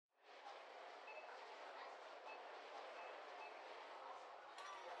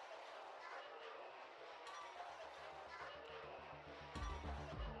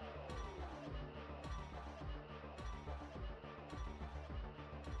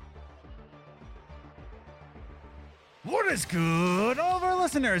What is good, all of our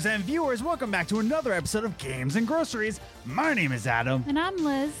listeners and viewers? Welcome back to another episode of Games and Groceries. My name is Adam. And I'm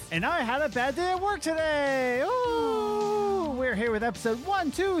Liz. And I had a bad day at work today. Ooh. We're here with episode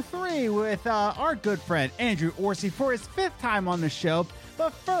 123 with our good friend Andrew Orsi for his 5th time on the show.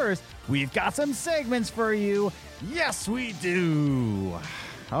 But first, we've got some segments for you. Yes, we do.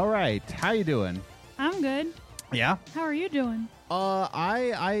 All right. How you doing? I'm good. Yeah? How are you doing?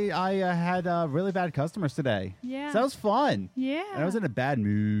 I had really bad customers today. Yeah. So that was fun. Yeah. And I was in a bad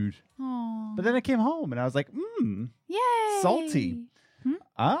mood. Aww. But then I came home and I was like, Yay. salty.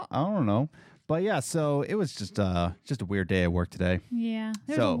 I don't know. But yeah, so it was just a weird day at work today. Yeah.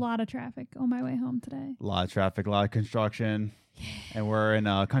 There's a lot of traffic on my way home today. A lot of traffic, a lot of construction. Yeah. And we're in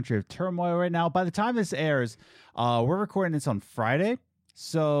a country of turmoil right now. By the time this airs, we're recording this on Friday.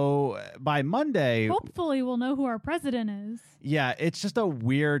 So by Monday... Hopefully we'll know who our president is. Yeah, it's just a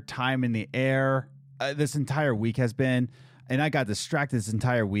weird time in the air. This entire week has been... And I got distracted this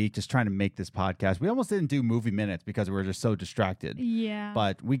entire week just trying to make this podcast. We almost didn't do movie minutes because we were just so distracted. Yeah.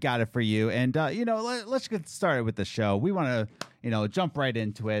 But we got it for you. And, let's get started with the show. We want to, jump right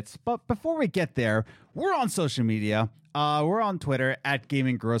into it. But before we get there, we're on social media. We're on Twitter at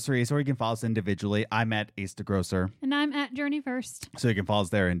Gaming Groceries, or you can follow us individually. I'm at Ace the Grocer. And I'm at Journey First. So you can follow us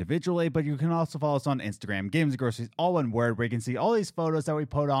there individually, but you can also follow us on Instagram, Games and Groceries, all one word, where you can see all these photos that we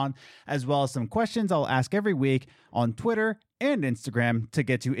put on, as well as some questions I'll ask every week on Twitter and Instagram to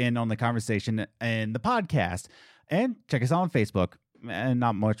get you in on the conversation and the podcast. And check us out on Facebook. And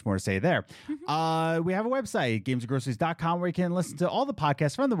not much more to say there. We have a website, gamesandgroceries.com, where you can listen to all the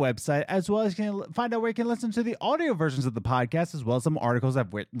podcasts from the website, as well as you can find out where you can listen to the audio versions of the podcast, as well as some articles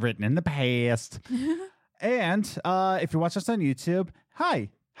I've written in the past. And if you watch us on YouTube, hi,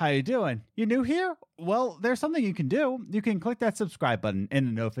 how you doing? You new here? Well, there's something you can do. You can click that subscribe button and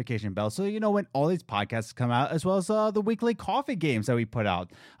the notification bell so you know when all these podcasts come out, as well as the weekly coffee games that we put out.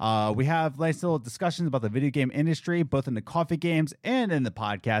 We have nice little discussions about the video game industry, both in the coffee games and in the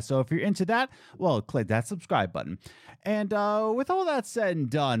podcast. So if you're into that, well, click that subscribe button. And with all that said and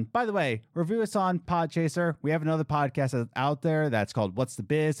done, by the way, review us on Podchaser. We have another podcast that's out there that's called What's the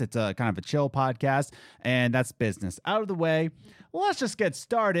Biz? It's a kind of a chill podcast, and that's business out of the way. Let's just get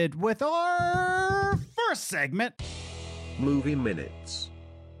started with our first segment. Movie Minutes.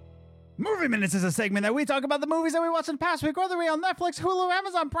 Movie Minutes is a segment that we talk about the movies that we watched in the past week, whether we're on Netflix, Hulu,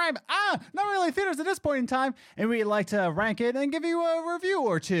 Amazon Prime, not really theaters at this point in time, and we like to rank it and give you a review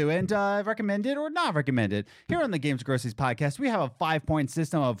or two and recommend it or not recommend it. Here on the Games and Groceries podcast, we have a 5-point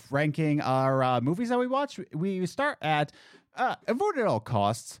system of ranking our movies that we watch. We start at avoid at all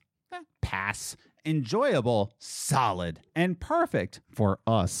costs, pass, enjoyable, solid, and perfect for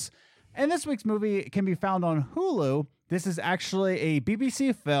us. And this week's movie can be found on Hulu. This is actually a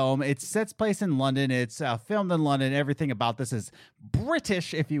BBC film. It sets place in London. It's filmed in London. Everything about this is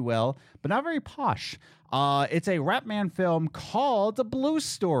British, if you will, but not very posh. It's a Ratman film called The Blue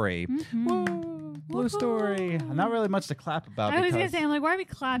Story. Woo, Blue Story. Not really much to clap about. I was going to say, I'm like, why are we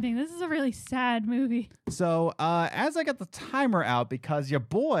clapping? This is a really sad movie. So as I got the timer out, because your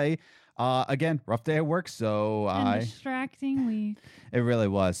boy... again, rough day at work, so distracting week. It really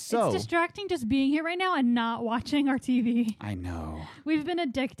was. So it's distracting just being here right now and not watching our TV. I know. We've been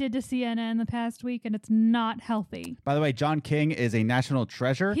addicted to CNN the past week, and it's not healthy. By the way, John King is a national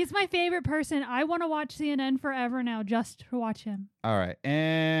treasure. He's my favorite person. I want to watch CNN forever now just to watch him. All right,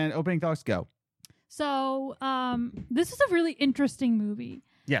 and opening thoughts, go. So, this is a really interesting movie.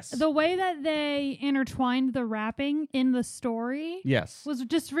 Yes. The way that they intertwined the rapping in the story was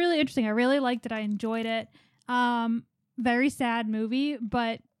just really interesting. I really liked it. I enjoyed it. Very sad movie,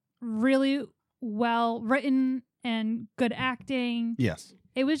 but really well written and good acting. Yes.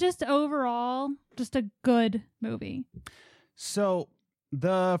 It was just overall just a good movie. So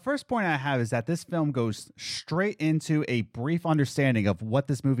the first point I have is that this film goes straight into a brief understanding of what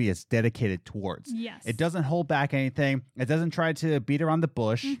this movie is dedicated towards. Yes. It doesn't hold back anything. It doesn't try to beat around the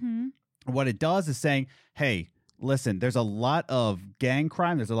bush. Mm-hmm. What it does is saying, hey, listen, there's a lot of gang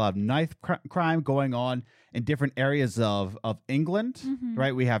crime. There's a lot of knife crime going on in different areas of England,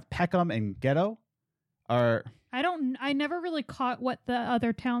 right? We have Peckham and Ghetto. I never really caught what the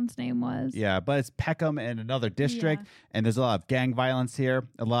other town's name was. Yeah, but it's Peckham and another district, and there's a lot of gang violence here,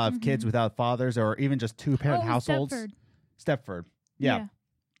 a lot of kids without fathers, or even just two-parent households. Stepford. Yeah.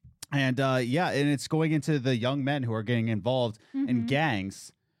 And and it's going into the young men who are getting involved in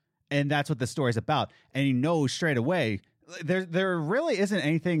gangs, and that's what the story's about. And you know straight away, there really isn't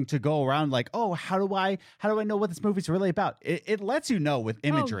anything to go around like, oh, how do I know what this movie's really about? It lets you know with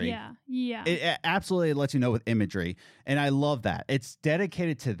imagery. Oh, yeah. It absolutely lets you know with imagery, and I love that. It's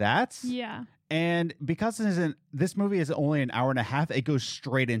dedicated to that. Yeah. And because this movie is only an hour and a half, it goes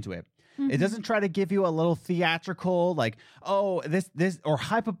straight into it. It doesn't try to give you a little theatrical, like, oh, this, or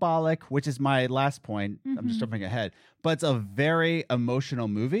hyperbolic, which is my last point. I'm just jumping ahead. But it's a very emotional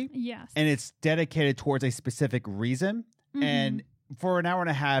movie. Yes. And it's dedicated towards a specific reason. And for an hour and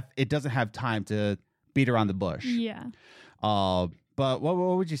a half, it doesn't have time to beat around the bush. Yeah. But what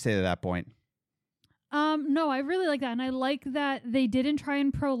would you say to that point? No, I really like that. And I like that they didn't try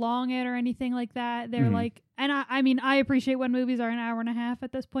and prolong it or anything like that. They're like, and I mean, I appreciate when movies are an hour and a half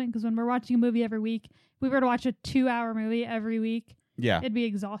at this point, because when we're watching a movie every week, if we were to watch a 2-hour movie every week, it'd be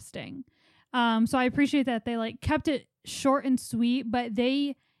exhausting. So I appreciate that they like kept it short and sweet, but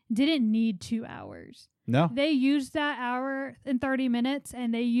they didn't need 2 hours. No. They used that hour and 30 minutes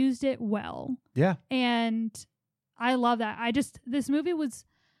and they used it well. Yeah. And I love that. This movie was,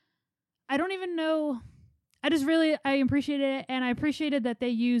 I don't even know. I appreciated it, and I appreciated that they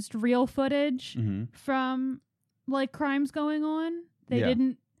used real footage from like crimes going on.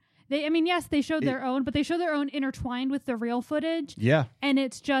 Yes, they showed their own, but they showed their own intertwined with the real footage. Yeah. And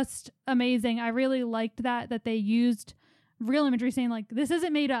it's just amazing. I really liked that they used real imagery, saying like, this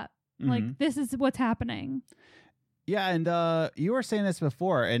isn't made up. Like, this is what's happening. Yeah. And you were saying this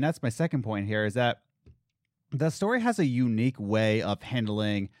before, and that's my second point here, is that the story has a unique way of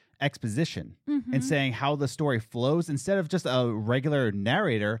handling exposition and saying how the story flows. Instead of just a regular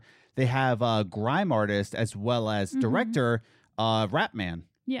narrator, they have a grime artist as well as director, Ratman.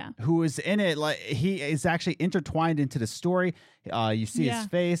 Yeah. Who is in it, like he is actually intertwined into the story. You see his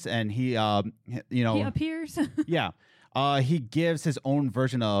face, and he he appears. Yeah. He gives his own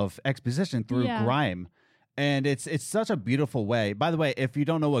version of exposition through grime. And it's such a beautiful way. By the way, if you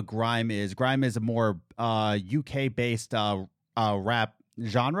don't know what grime is a more UK based rap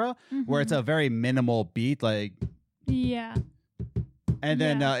genre where it's a very minimal beat, like and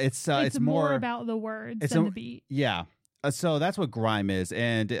then it's more about the words than the beat. So that's what grime is,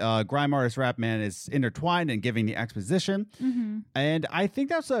 and grime artist Rapman is intertwined and giving the exposition, and I think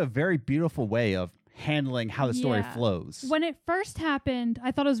that's a very beautiful way of handling how the story flows. When it first happened,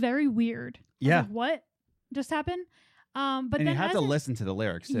 I thought it was very weird. Like, what just happened? But and then you have to listen to the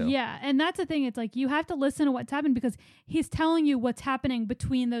lyrics too. Yeah, and that's the thing. It's like you have to listen to what's happened because he's telling you what's happening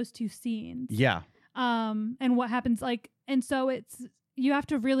between those two scenes. Yeah. And what happens, like, and so it's you have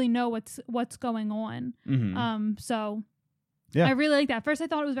to really know what's going on. So yeah, I really like that. First, I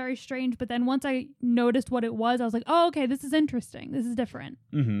thought it was very strange, but then once I noticed what it was, I was like, oh, okay, this is interesting. This is different.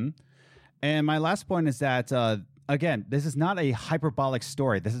 And my last point is that. Again, this is not a hyperbolic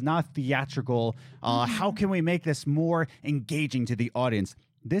story. This is not theatrical. How can we make this more engaging to the audience?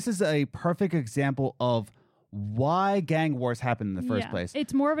 This is a perfect example of why gang wars happen in the first place.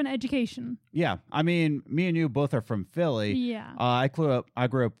 It's more of an education. Yeah. I mean, me and you both are from Philly. Yeah. I grew up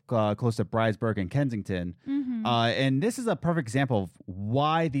close to Bridesburg and Kensington. And this is a perfect example of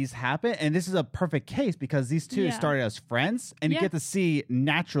why these happen. And this is a perfect case because these two started as friends, and you get to see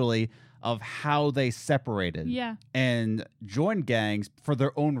naturally of how they separated and joined gangs for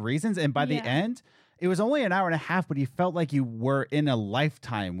their own reasons. And by the end, it was only an hour and a half, but you felt like you were in a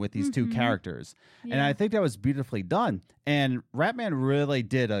lifetime with these two characters. And I think that was beautifully done. And Ratman really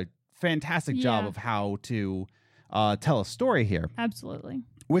did a fantastic job of how to tell a story here. Absolutely.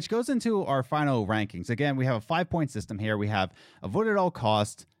 Which goes into our final rankings. Again, we have a 5-point system here. We have avoid at all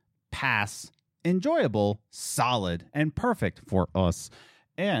cost, pass, enjoyable, solid, and perfect for us.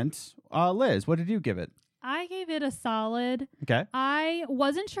 And Liz, what did you give it? I gave it a solid. Okay. I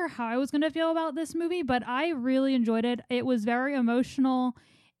wasn't sure how I was going to feel about this movie, but I really enjoyed it. It was very emotional.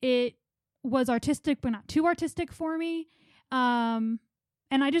 It was artistic, but not too artistic for me. And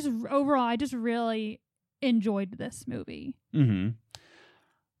I just really enjoyed this movie.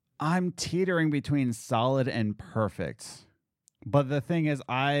 I'm teetering between solid and perfect. But the thing is,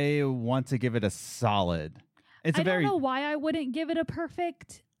 I want to give it a solid. I don't know why I wouldn't give it a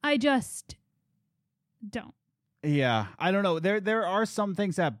perfect. I just don't. Yeah, I don't know. There are some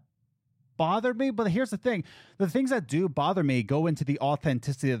things that bothered me, but here's the thing. The things that do bother me go into the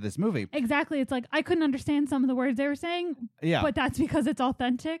authenticity of this movie. Exactly. It's like I couldn't understand some of the words they were saying, but that's because it's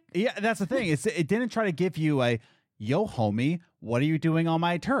authentic. Yeah, that's the thing. It didn't try to give you a, yo, homie, what are you doing on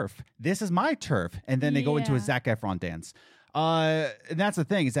my turf? This is my turf. And then they go into a Zac Efron dance. And that's the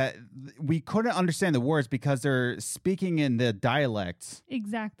thing, is that we couldn't understand the words because they're speaking in the dialects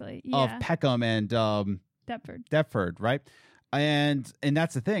of Peckham and Deptford, right? And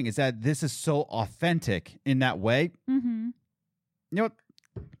that's the thing, is that this is so authentic in that way. You know what?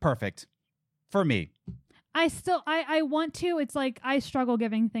 Perfect for me. I want to. It's like I struggle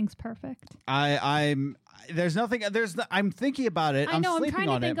giving things perfect. I'm There's nothing. I'm thinking about it. I know. I'm sleeping trying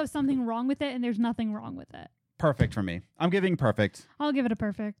to on think it. of something wrong with it, and there's nothing wrong with it. Perfect for me. I'm giving perfect. I'll give it a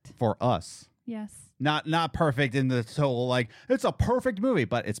perfect. For us. Yes. Not perfect in the total, like, it's a perfect movie,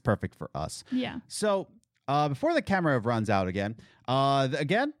 but it's perfect for us. Yeah. So before the camera runs out again,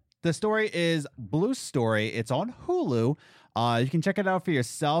 the story is Blue Story. It's on Hulu. You can check it out for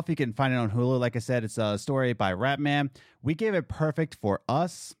yourself. You can find it on Hulu. Like I said, it's a story by Ratman. We gave it perfect for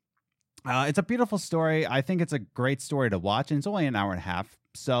us. It's a beautiful story. I think it's a great story to watch, and it's only an hour and a half.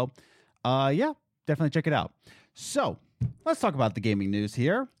 So, yeah, definitely check it out. So, let's talk about the gaming news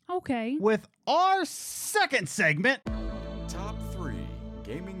here. Okay. With our second segment, Top 3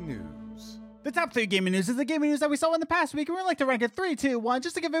 Gaming News. The top 3 gaming news is the gaming news that we saw in the past week, and we'd like to rank it 3, 2, 1,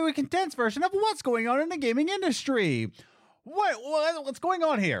 just to give you a condensed version of what's going on in the gaming industry. What's going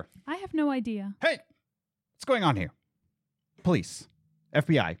on here? I have no idea. Hey, what's going on here? Police,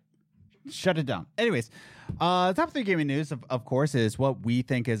 FBI, shut it down. Anyways, top 3 gaming news, of course, is what we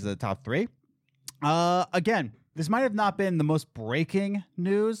think is the top 3. Again, this might have not been the most breaking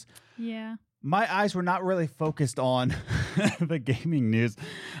news. Yeah. My eyes were not really focused on the gaming news.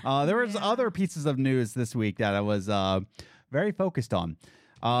 There was other pieces of news this week that I was very focused on.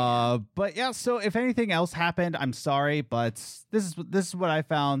 But yeah, so if anything else happened, I'm sorry, but this is what I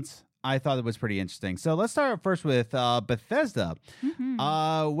found. I thought it was pretty interesting. So let's start first with Bethesda,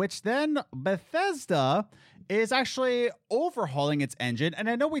 which then Bethesda is actually overhauling its engine. And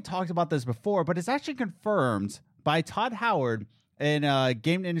I know we talked about this before, but it's actually confirmed by Todd Howard in a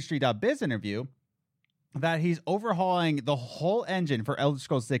GameIndustry.biz interview that he's overhauling the whole engine for Elder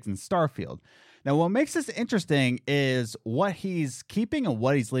Scrolls 6 and Starfield. Now, what makes this interesting is what he's keeping and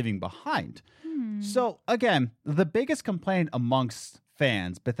what he's leaving behind. So, again, the biggest complaint amongst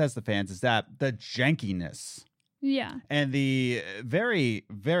fans, Bethesda fans, is that the jankiness. Yeah. And the very,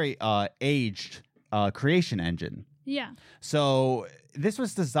 very aged creation engine. Yeah. So this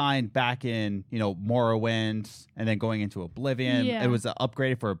was designed back in, Morrowind and then going into Oblivion. Yeah. It was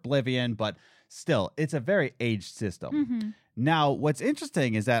upgraded for Oblivion, but still, it's a very aged system. Now, what's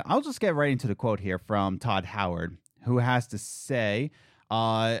interesting is that I'll just get right into the quote here from Todd Howard, who has to say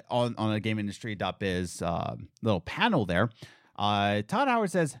on a GameIndustry.biz little panel there. Todd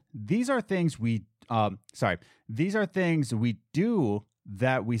Howard says, these are things we do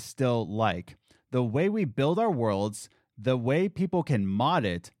that we still like. The way we build our worlds, the way people can mod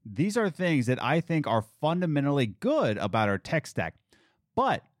it, these are things that I think are fundamentally good about our tech stack.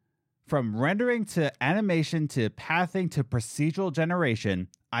 But from rendering to animation to pathing to procedural generation,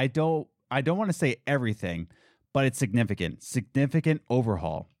 I don't want to say everything, but it's significant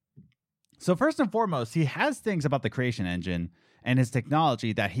overhaul. So first and foremost, he has things about the creation engine and his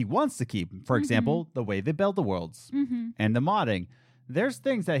technology that he wants to keep. For example, the way they build the worlds and the modding. There's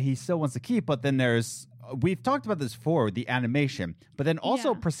things that he still wants to keep, but then we've talked about this before, the animation, but then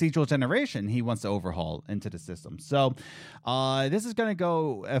also procedural generation he wants to overhaul into the system. So this is going to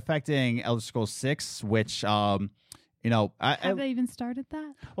go affecting Elder Scrolls 6, which, have they even started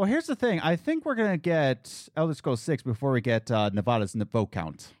that? Well, here's the thing. I think we're going to get Elder Scrolls 6 before we get Nevada's vote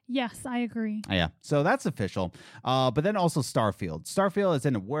count. Yes, I agree. Yeah, so that's official. But then also Starfield. Starfield is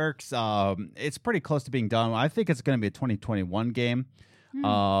in the works. It's pretty close to being done. I think it's going to be a 2021 game.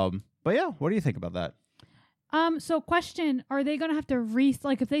 But yeah, what do you think about that? So question, are they going to have to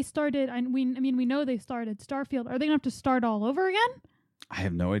if they started, we know they started Starfield, are they going to have to start all over again? I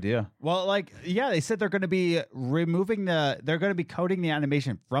have no idea. Well, they said they're going to be they're going to be coding the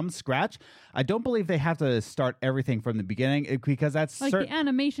animation from scratch. I don't believe they have to start everything from the beginning because that's the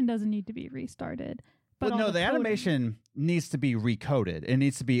animation doesn't need to be restarted. But no, the animation needs to be recoded. It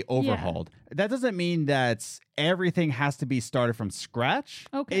needs to be overhauled. Yeah. That doesn't mean that everything has to be started from scratch.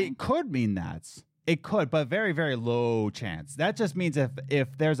 Okay. It could mean that. It could, but very, very low chance. That just means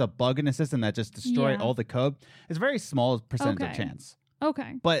if there's a bug in the system that just destroyed all the code, it's a very small percentage of chance.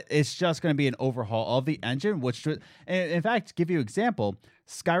 Okay. But it's just going to be an overhaul of the engine, which should, in fact, to give you an example,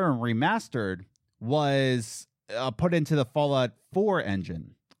 Skyrim Remastered was put into the Fallout 4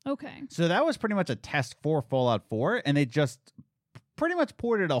 engine. Okay. So that was pretty much a test for Fallout 4, and they just pretty much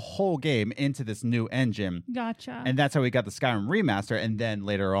ported a whole game into this new engine. Gotcha. And that's how we got the Skyrim Remaster, and then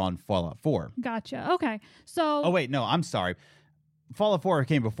later on Fallout 4. Gotcha. Okay. So... Oh, wait, no, I'm sorry. Fallout 4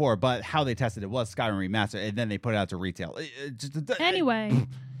 came before, but how they tested it was Skyrim Remaster, and then they put it out to retail.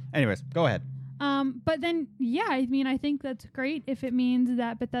 Anyways, go ahead. But then, I think that's great. If it means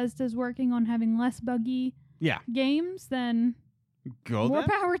that Bethesda's working on having less buggy games, then more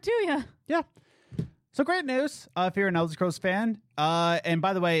power to you. Yeah. So great news if you're an Elder Scrolls fan. And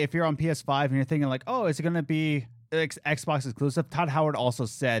by the way, if you're on PS5 and you're thinking is it going to be Xbox exclusive. Todd Howard also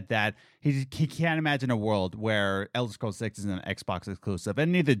said that he can't imagine a world where Elder Scrolls 6 is an Xbox exclusive,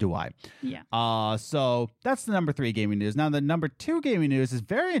 and neither do I. Yeah. So that's the number 3 gaming news. Now, the number 2 gaming news is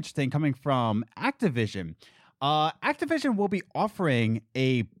very interesting, coming from Activision. Activision will be offering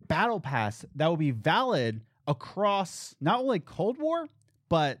a battle pass that will be valid across not only Cold War,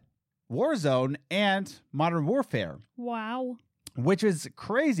 but Warzone and Modern Warfare. Wow. Which is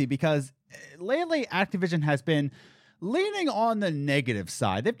crazy because lately Activision has been leaning on the negative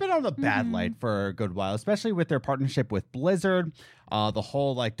side. They've been on the bad light for a good while, especially with their partnership with Blizzard. The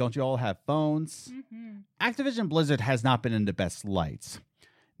whole, like, don't you all have phones? Activision Blizzard has not been in the best lights.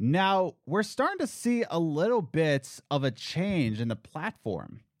 Now, we're starting to see a little bit of a change in the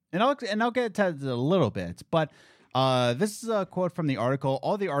platform. And I'll get to it a little bit, but this is a quote from the article.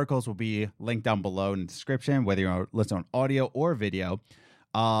 All the articles will be linked down below in the description, whether you're listening on audio or video,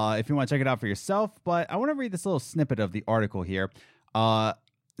 if you want to check it out for yourself. But I want to read this little snippet of the article here,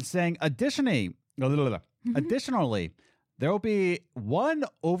 saying, additionally, there will be one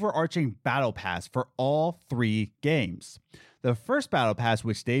overarching battle pass for all 3 games. The first battle pass,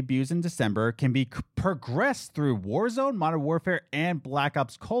 which debuts in December, can be progressed through Warzone, Modern Warfare, and Black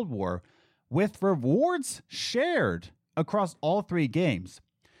Ops Cold War, with rewards shared across all 3 games.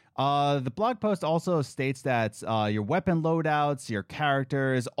 The blog post also states that your weapon loadouts, your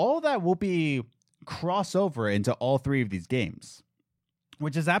characters, all that will be crossover into all 3 of these games,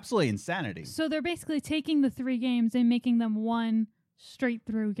 which is absolutely insanity. So they're basically taking the 3 games and making them one straight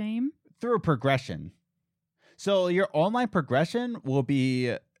through game? Through progression. So your online progression will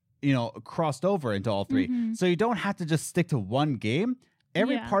be, crossed over into all 3. So you don't have to just stick to one game.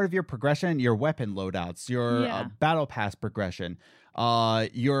 Every part of your progression, your weapon loadouts, your battle pass progression,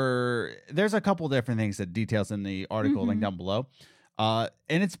 there's a couple different things that details in the article linked down below. And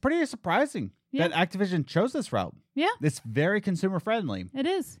it's pretty surprising that Activision chose this route. Yeah. It's very consumer friendly. It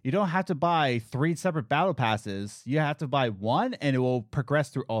is. You don't have to buy 3 separate battle passes. You have to buy one, and it will progress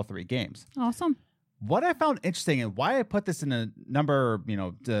through all 3 games. Awesome. What I found interesting and why I put this in a number,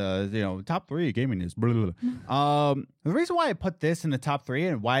 top 3 gaming news. The reason why I put this in the top 3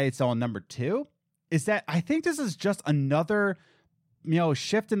 and why it's on number 2 is that I think this is just another,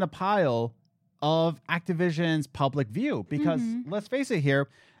 shift in the pile of Activision's public view. Because let's face it here,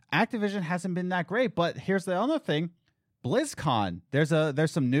 Activision hasn't been that great. But here's the other thing. BlizzCon. There's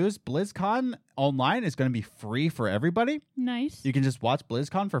some news. BlizzCon online is going to be free for everybody. Nice. You can just watch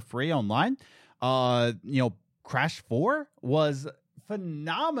BlizzCon for free online. Crash 4 was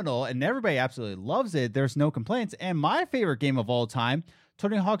phenomenal and everybody absolutely loves it. There's no complaints. And my favorite game of all time,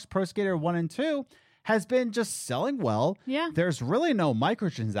 Tony Hawk's Pro Skater 1 and 2, has been just selling well. Yeah. There's really no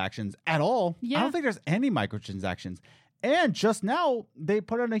microtransactions at all. Yeah. I don't think there's any microtransactions. And just now, they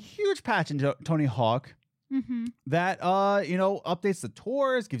put on a huge patch into Tony Hawk that, updates the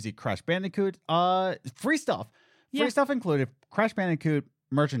tours, gives you Crash Bandicoot, free stuff. Free stuff included. Crash Bandicoot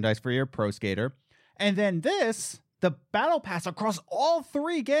merchandise for your Pro Skater. And then the battle pass across all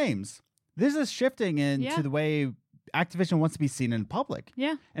 3 games. This is shifting into the way Activision wants to be seen in public.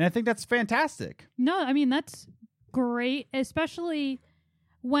 Yeah. And I think that's fantastic. No, I mean, that's great, especially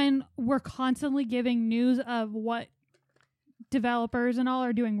when we're constantly giving news of what developers and all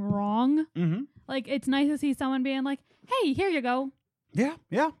are doing wrong. Like, it's nice to see someone being like, hey, here you go. Yeah.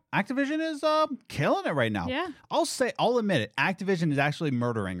 Activision is killing it right now. Yeah. I'll admit it. Activision is actually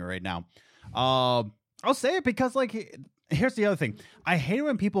murdering it right now. I'll say it because, like, here's the other thing. I hate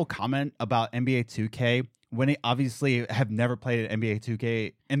when people comment about NBA 2K when they obviously have never played an NBA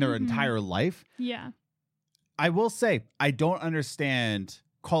 2K in their entire life. Yeah. I will say, I don't understand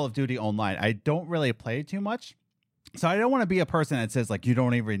Call of Duty Online. I don't really play it too much. So I don't want to be a person that says, like, you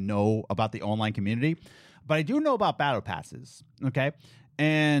don't even know about the online community. But I do know about battle passes, okay?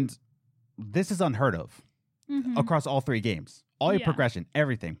 And this is unheard of across all 3 games. All your progression,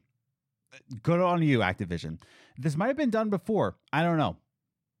 everything. Good on you, Activision. This might have been done before. I don't know.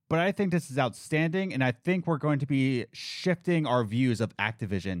 But I think this is outstanding, and I think we're going to be shifting our views of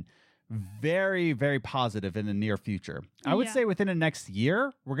Activision very, very positive in the near future. I would say within the next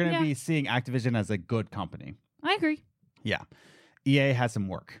year, we're going to be seeing Activision as a good company. I agree. Yeah. EA has some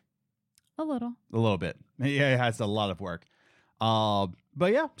work. A little bit. EA has a lot of work.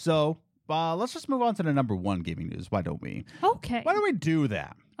 But yeah, so let's just move on to the number 1 gaming news. Why don't we? Okay. Why don't we do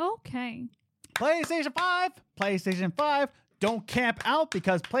that? Okay. PlayStation 5. Don't camp out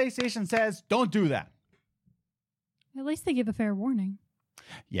because PlayStation says don't do that. At least they give a fair warning.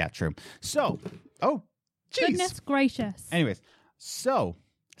 Yeah, true. So, geez. Goodness gracious. Anyways, so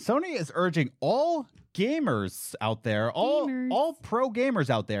Sony is urging all gamers out there, all pro gamers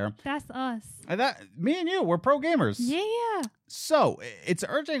out there. That's us. Me and you, we're pro gamers. Yeah. So it's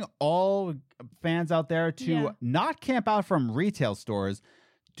urging all fans out there to not camp out from retail stores.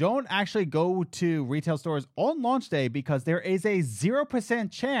 Don't actually go to retail stores on launch day because there is a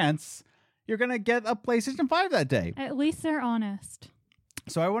 0% chance you're going to get a PlayStation 5 that day. At least they're honest.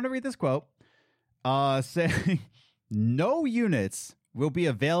 So I want to read this quote saying, no units will be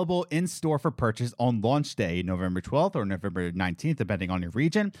available in store for purchase on launch day, November 12th or November 19th, depending on your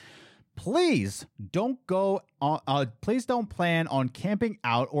region. Please don't plan on camping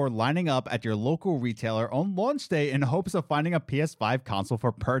out or lining up at your local retailer on launch day in hopes of finding a PS5 console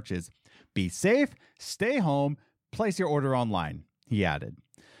for purchase. Be safe, stay home, place your order online, he added.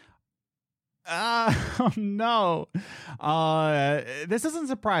 Oh, no. This isn't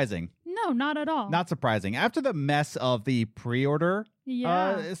surprising. No, not at all. Not surprising. After the mess of the pre-order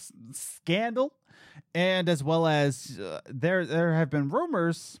scandal, and as well as there have been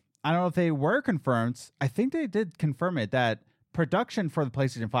rumors, I don't know if they were confirmed. I think they did confirm it, that production for the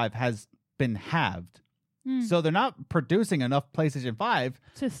PlayStation 5 has been halved. So they're not producing enough PlayStation 5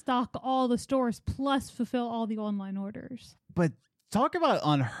 to stock all the stores plus fulfill all the online orders. But talk about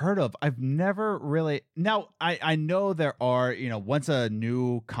unheard of. I've never really... Now, I know there are, once a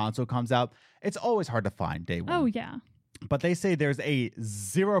new console comes out, it's always hard to find day one. Oh, yeah. But they say there's a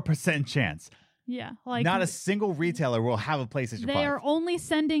 0% chance. Yeah. Not a single retailer will have a PlayStation 5. They are only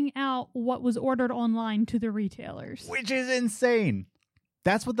sending out what was ordered online to the retailers. Which is insane.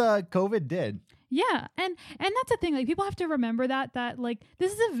 That's what the COVID did. Yeah. And that's the thing. People have to remember that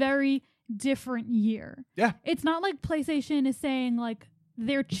this is a very different year. Yeah. It's not like PlayStation is saying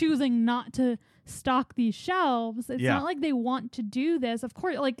they're choosing not to stock these shelves. It's not like they want to do this. Of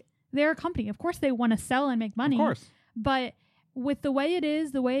course, they're a company. Of course they want to sell and make money. Of course. But with the way it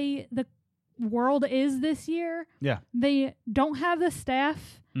is, the way the world is this year, they don't have the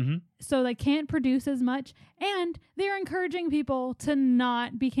staff, so they can't produce as much, and they're encouraging people to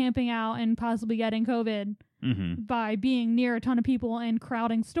not be camping out and possibly getting COVID by being near a ton of people and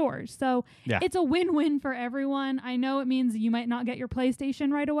crowding stores. So it's a win-win for everyone. I know it means you might not get your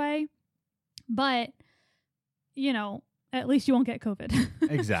PlayStation right away, but at least you won't get COVID.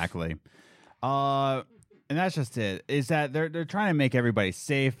 Exactly. And that's just it, is that they're trying to make everybody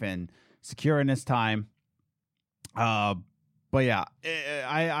safe and secure in this time. But yeah,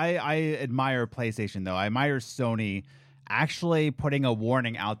 I admire PlayStation, though. I admire Sony actually putting a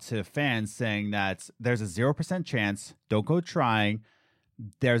warning out to fans saying that there's a 0% chance, don't go trying.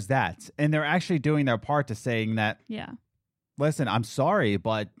 There's that. And they're actually doing their part to saying that, listen, I'm sorry,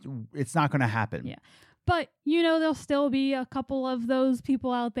 but it's not going to happen. Yeah. But, there'll still be a couple of those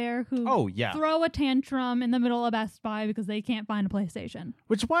people out there who throw a tantrum in the middle of Best Buy because they can't find a PlayStation.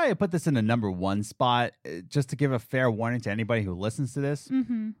 Which is why I put this in the number 1 spot, just to give a fair warning to anybody who listens to this.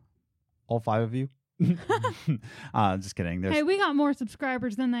 All 5 of you. Just kidding. Hey, we got more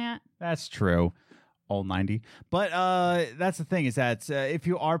subscribers than that. That's true. All 90. But that's the thing, is that if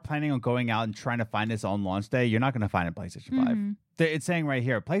you are planning on going out and trying to find this on launch day, you're not going to find a PlayStation 5. It's saying right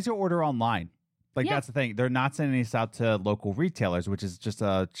here, place your order online. That's the thing. They're not sending this out to local retailers, which is just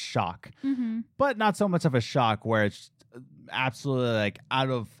a shock. But not so much of a shock where it's absolutely out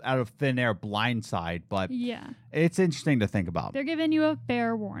of thin air blindside. But it's interesting to think about. They're giving you a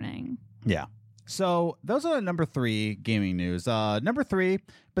fair warning. Yeah. So those are the number 3 gaming news. Number 3,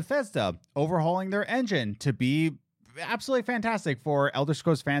 Bethesda overhauling their engine to be absolutely fantastic for Elder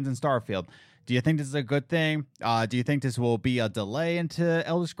Scrolls fans in Starfield. Do you think this is a good thing? Do you think this will be a delay into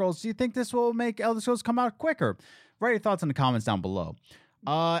Elder Scrolls? Do you think this will make Elder Scrolls come out quicker? Write your thoughts in the comments down below.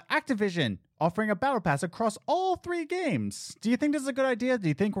 Activision offering a battle pass across all 3 games. Do you think this is a good idea? Do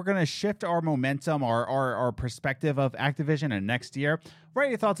you think we're going to shift our momentum, our perspective of Activision in next year? Write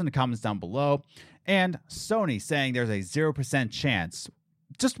your thoughts in the comments down below. And Sony saying there's a 0% chance.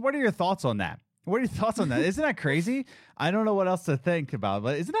 Just what are your thoughts on that? What are your thoughts on that? Isn't that crazy? I don't know what else to think about,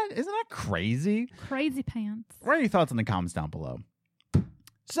 but isn't that crazy? Crazy pants. What are your thoughts in the comments down below?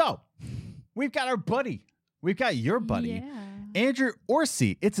 So, we've got our buddy. We've got your buddy, Andrew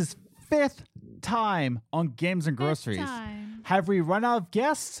Orsi. It's his 5th time on Games and Groceries. Have we run out of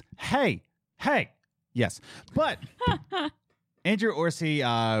guests? Hey, yes. But Andrew Orsi,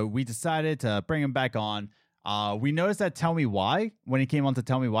 we decided to bring him back on. We noticed that Tell Me Why, when he came on to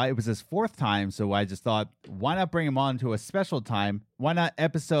Tell Me Why, it was his 4th time. So I just thought, why not bring him on to a special time? Why not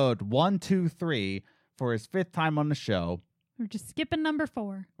episode 1, 2, 3 for his 5th time on the show? We're just skipping number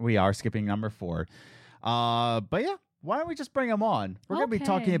 4. We are skipping number 4. But yeah, why don't we just bring him on? We're going to be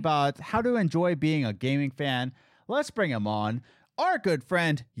talking about how to enjoy being a gaming fan. Let's bring him on. our good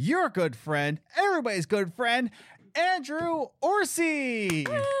friend, your good friend, everybody's good friend, Andrew Orsi.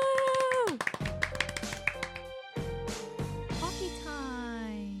 Woo! Coffee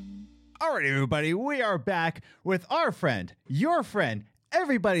time. All right, everybody, we are back with our friend, your friend,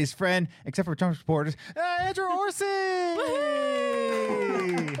 everybody's friend, except for Trump supporters, Andrew Orsi.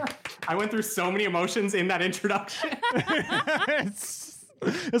 I went through so many emotions in that introduction.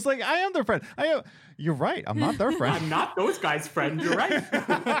 It's like, I am their friend. You're right. I'm not their friend. I'm not those guys' friend. You're right.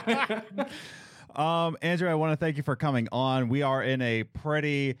 Andrew, I want to thank you for coming on. We are in a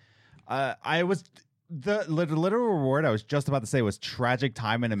pretty, the literal word I was just about to say was tragic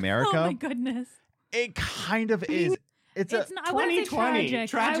time in America. Oh my goodness. It kind of is. It's a not, I wouldn't say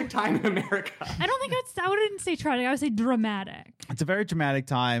tragic time in America. I don't think I wouldn't say tragic. I would say dramatic. It's a very dramatic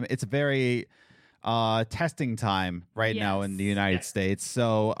time. It's a very testing time right now in the United States.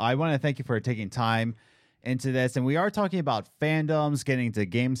 So I want to thank you for taking time into this. And we are talking about fandoms, getting into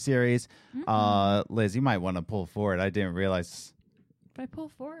game series. Liz, you might want to pull forward. I didn't realize. If I pull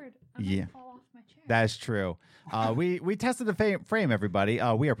forward, I'm going to fall off my chair. That's true. We tested the frame, everybody.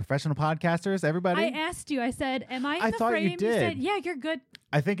 We are professional podcasters, everybody. I asked you. I said, am I in I the thought frame? you did. You said, yeah, you're good.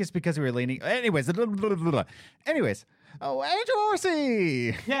 I think it's because we were leaning. Anyways. Andrew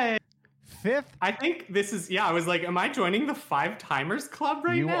Orsi. Yay. Fifth. I think this is, I was like, am I joining the 5 timers club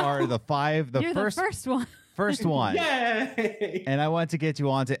right now? You are the first one. First one. Yay! And I want to get you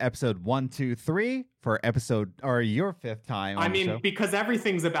on to episode 1, 2, 3 for your 5th time. I mean, because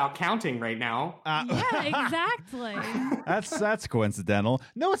everything's about counting right now. Yeah, exactly. That's coincidental.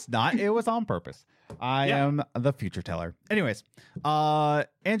 No, it's not. It was on purpose. I am the future teller. Anyways,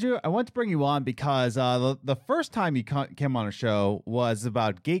 Andrew, I want to bring you on because the first time you came on a show was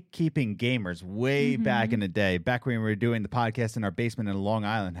about gatekeeping gamers way back in the day, back when we were doing the podcast in our basement in a Long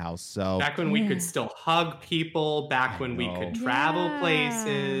Island house. So back when we could still hug people, back when we could travel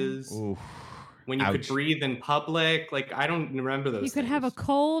places. Oof. When you could breathe in public. Like, I don't remember those You could things. have a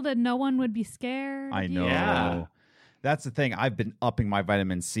cold and no one would be scared. I know. Yeah. That's the thing. I've been upping my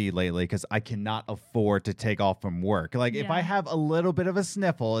vitamin C lately because I cannot afford to take off from work. Like, if I have a little bit of a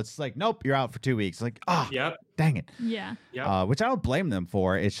sniffle, it's like, nope, you're out for 2 weeks. Like, dang it. Yeah. Which I don't blame them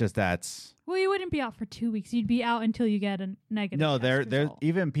for. It's just that's... Well, you wouldn't be out for 2 weeks. You'd be out until you get a negative No, test they're result.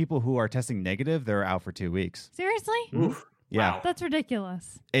 even people who are testing negative, they're out for 2 weeks. Seriously? Oof. Yeah. Wow. That's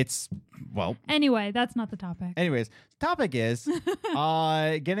ridiculous. It's, well... Anyway, that's not the topic. Anyways, topic is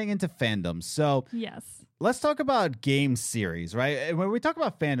getting into fandoms. So... Yes. Let's talk about game series, right? And when we talk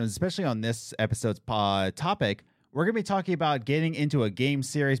about fandoms, especially on this episode's topic, we're going to be talking about getting into a game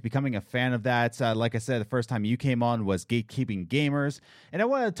series, becoming a fan of that. Like I said, the first time you came on was Gatekeeping Gamers. And I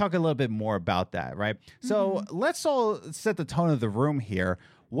want to talk a little bit more about that, right? So let's all set the tone of the room here.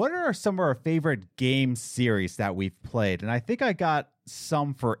 What are some of our favorite game series that we've played? And I think I got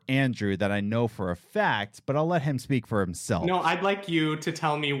some for Andrew that I know for a fact, but I'll let him speak for himself. No, I'd like you to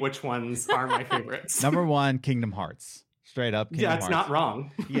tell me which ones are my favorites. Number 1, Kingdom Hearts. Straight up Kingdom Hearts. That's not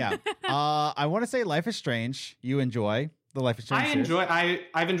wrong. Yeah. I want to say Life is Strange. You enjoy the Life is Strange series.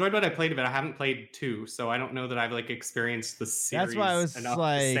 I've enjoyed what I played of it. I haven't played 2, so I don't know that I've experienced the series. That's why I was enough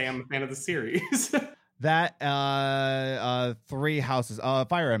like, to say I'm a fan of the series. That 3 houses,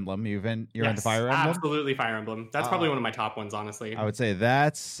 Fire Emblem. You're into Fire Emblem? Absolutely, Fire Emblem. That's probably one of my top ones, honestly. I would say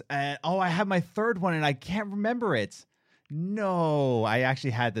that's. I have my third one and I can't remember it. No, I actually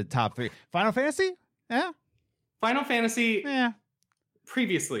had the top 3. Final Fantasy? Yeah. Final Fantasy. Yeah.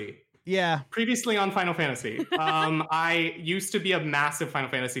 Previously. Yeah. Previously on Final Fantasy. I used to be a massive Final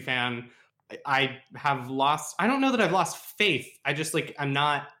Fantasy fan. I don't know that I've lost faith. I just I'm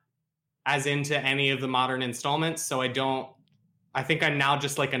not as into any of the modern installments, so I think I'm now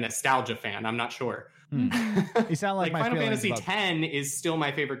just a nostalgia fan. I'm not sure. You sound like my Final Fantasy about... X is still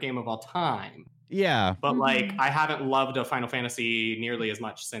my favorite game of all time. Yeah. But I haven't loved a Final Fantasy nearly as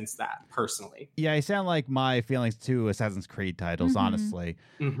much since that, personally. Yeah, you sound like my feelings to Assassin's Creed titles, honestly.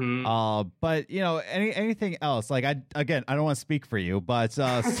 But anything else? I don't want to speak for you, but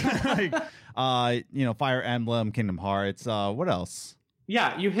Fire Emblem, Kingdom Hearts, what else?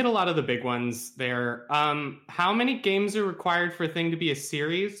 Yeah, you hit a lot of the big ones there. How many games are required for a thing to be a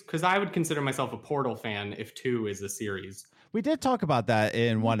series? Because I would consider myself a Portal fan if 2 is a series. We did talk about that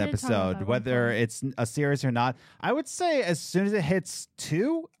in one episode, whether it's a series or not. I would say as soon as it hits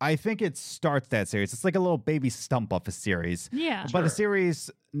 2, I think it starts that series. It's like a little baby stump of a series. Yeah. But a series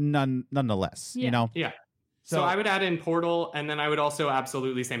nonetheless, Yeah. So I would add in Portal, and then I would also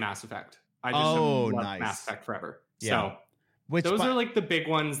absolutely say Mass Effect. I just have loved Mass Effect forever. Yeah. So those are the big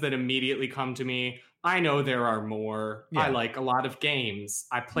ones that immediately come to me. I know there are more. Yeah. I like a lot of games.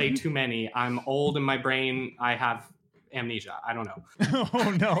 I play too many. I'm old in my brain. I have amnesia. I don't know.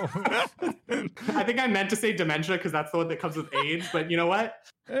 Oh no. I think I meant to say dementia because that's the one that comes with age. But you know what?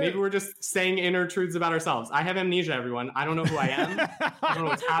 Maybe we're just saying inner truths about ourselves. I have amnesia, everyone. I don't know who I am. I don't know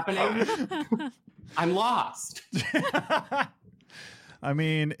what's happening. I'm lost. I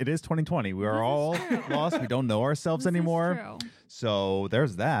mean, it is 2020. We are all lost. We don't know ourselves anymore. So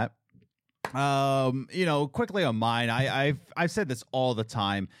there's that. Quickly on mine, I've said this all the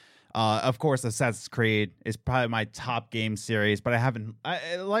time. Of course, Assassin's Creed is probably my top game series, but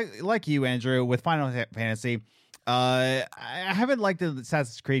like you, Andrew, with Final Fantasy. I haven't liked the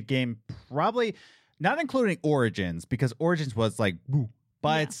Assassin's Creed game, probably not including Origins, because Origins was like, woo.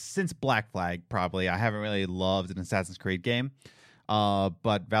 But since Black Flag, probably I haven't really loved an Assassin's Creed game.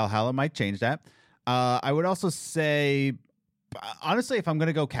 But Valhalla might change that. I would also say, honestly, if I'm going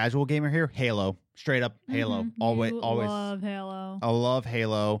to go casual gamer here, Halo. Straight up Halo. Always love Halo. I love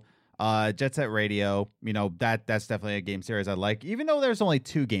Halo. Jet Set Radio. That's definitely a game series I like. Even though there's only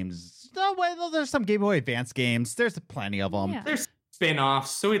 2 games. There's some Game Boy Advance games. There's plenty of them. Yeah. There's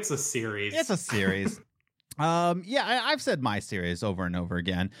spin-offs, so it's a series. It's a series. I've said my series over and over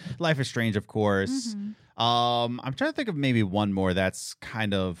again. Life is Strange, of course. I'm trying to think of maybe one more that's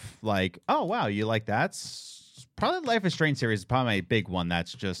kind of like, oh wow, you like that? Probably Life is Strange series is probably my big one.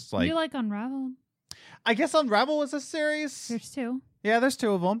 That's just like, you like Unraveled? I guess Unravel was a series. There's 2. Yeah, there's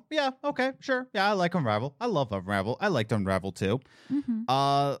 2 of them. Yeah, okay, sure. Yeah, I like Unravel. I love Unravel. I liked Unravel too.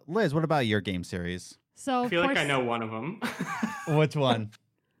 Liz, what about your game series? So I feel like I know one of them. Which one?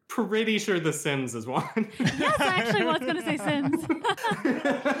 Pretty sure The Sims is one. Yes, I actually was going to say Sims.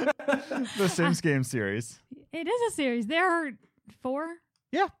 The Sims game series. It is a series. There are 4.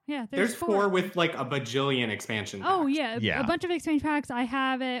 Yeah. There's 4 with like a bajillion expansion packs. Oh yeah, a bunch of expansion packs. I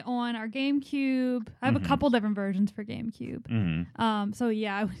have it on our GameCube. I have a couple different versions for GameCube. So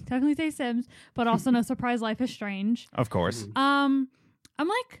yeah, I would definitely say Sims, but also no surprise, Life is Strange. Of course. I'm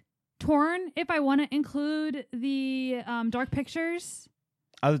like torn if I want to include the Dark Pictures.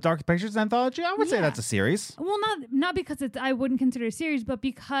 The Dark Pictures anthology. I would say that's a series. Well, not because I wouldn't consider it a series, but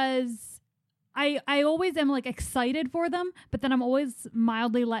because I always am like excited for them, but then I'm always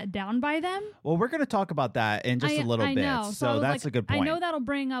mildly let down by them. Well, we're going to talk about that in just a little bit. Know. So that's a good point. I know that'll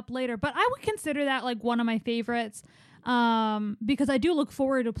bring up later, but I would consider that like one of my favorites because I do look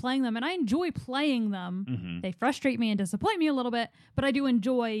forward to playing them and I enjoy playing them. They frustrate me and disappoint me a little bit, but I do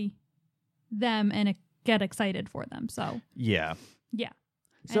enjoy them and get excited for them. So yeah.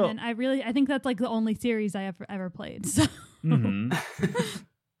 So, and I think that's like the only series I have ever played. So.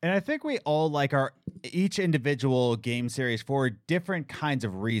 And I think we all like our each individual game series for different kinds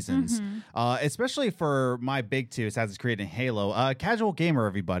of reasons. Especially for my big 2, Assassin's Creed and Halo. Casual gamer,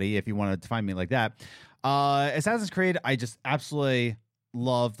 everybody, if you want to define me like that. Assassin's Creed, I just absolutely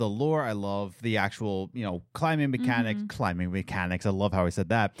love the lore. I love the actual, climbing mechanics. I love how I said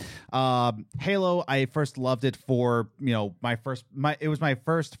that. Halo, I first loved it for, it was my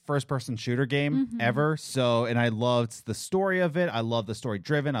first person shooter game ever. So, and I loved the story of it. I love the story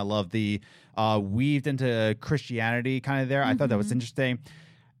driven. I love the weaved into Christianity kind of there. I thought that was interesting.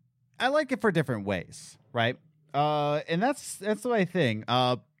 I like it for different ways, right? And that's the way thing.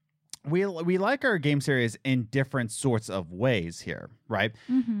 We like our game series in different sorts of ways here, right?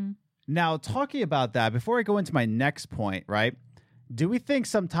 Now, talking about that, before I go into my next point, right? Do we think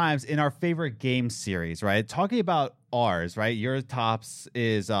sometimes in our favorite game series, right? Talking about ours, right? Your tops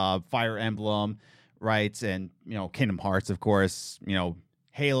is Fire Emblem, right? And, Kingdom Hearts, of course,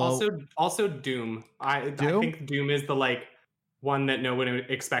 Halo. Also Doom. I think Doom is the one that no one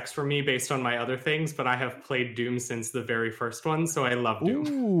expects from me based on my other things, but I have played Doom since the very first one, so I love Doom.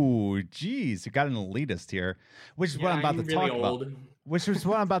 Ooh, geez, you got an elitist here, which is what I'm about to talk about. Which is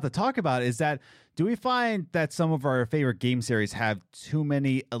what I'm about to talk about is that do we find that some of our favorite game series have too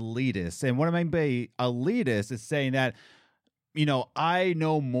many elitists? And what I mean by elitist is saying that, I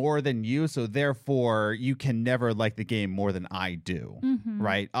know more than you, so therefore you can never like the game more than I do,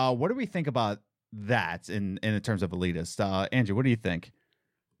 right? What do we think about that in terms of elitist? Andrew, what do you think?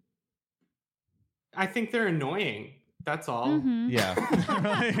 I think they're annoying. That's all. Yeah.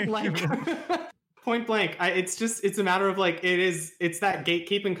 Point blank. It's a matter of it's that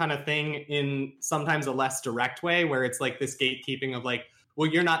gatekeeping kind of thing in sometimes a less direct way where it's like this gatekeeping of well,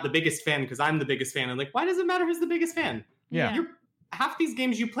 you're not the biggest fan because I'm the biggest fan. And why does it matter who's the biggest fan? Yeah. Half these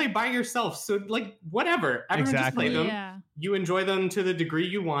games you play by yourself. So whatever. Everyone just play them. Yeah. You enjoy them to the degree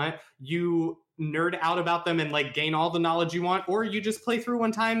you want. You nerd out about them and gain all the knowledge you want, or you just play through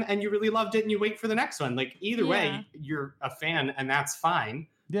one time and you really loved it and you wait for the next one. Either way, you're a fan and that's fine.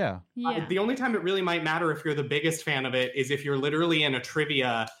 Yeah. The only time it really might matter if you're the biggest fan of it is if you're literally in a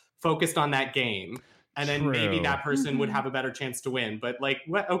trivia focused on that game. and then maybe that person would have a better chance to win. But like,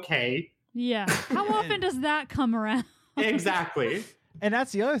 what? Okay. Yeah. How often does that come around? Exactly. And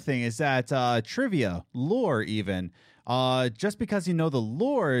that's the other thing is that trivia, lore even, just because you know the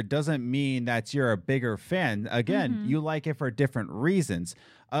lore doesn't mean that you're a bigger fan. Again, you like it for different reasons.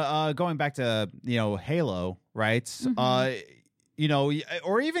 Going back to, Halo, right?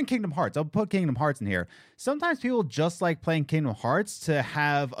 Or even Kingdom Hearts. I'll put Kingdom Hearts in here. Sometimes people just like playing Kingdom Hearts to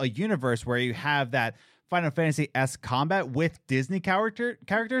have a universe where you have that Final Fantasy-esque combat with Disney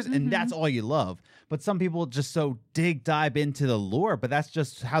characters, and that's all you love. But some people just dive into the lore, but that's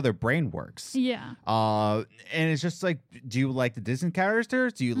just how their brain works. Yeah. And it's just like, do you like the Disney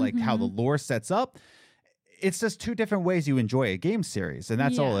characters? Do you like how the lore sets up? It's just two different ways you enjoy a game series, and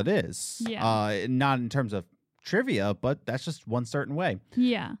that's all it is. Yeah. Not in terms of trivia, but that's just one certain way.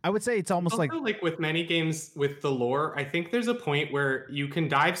 Yeah. I would say it's almost also, like with many games with the lore, I think there's a point where you can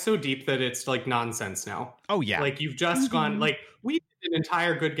dive so deep that it's like nonsense now. Oh yeah. Like you've just gone, like we did an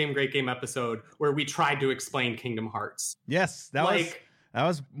entire Good Game Great Game episode where we tried to explain Kingdom Hearts. Yes, that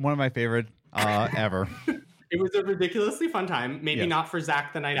was one of my favorite ever. It was a ridiculously fun time. Maybe not for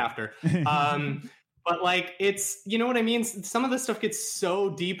Zach the night after. But like, it's, you know what I mean? Some of the stuff gets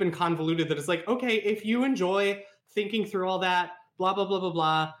so deep and convoluted that it's like, okay, if you enjoy thinking through all that, blah, blah, blah, blah,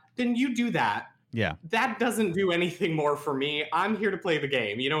 blah, then you do that. Yeah. That doesn't do anything more for me. I'm here to play the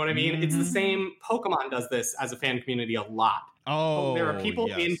game. You know what I mean? It's the same. Pokemon does this as a fan community a lot. Oh, there are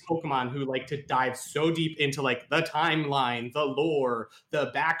people in Pokemon who like to dive so deep into like the timeline, the lore,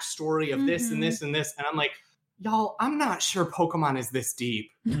 the backstory of this and this and this. And I'm like, y'all, I'm not sure Pokemon is this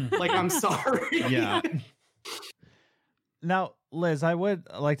deep. Like, I'm sorry. Yeah. Now, Liz, I would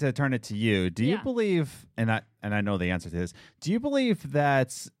like to turn it to you. Do you believe, and I know the answer to this, do you believe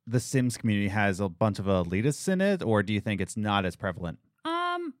that the Sims community has a bunch of elitists in it, or do you think it's not as prevalent?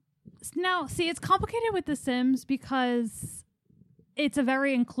 Now, see, it's complicated with the Sims because it's a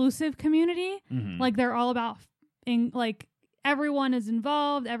very inclusive community. Like, they're all about, like, everyone is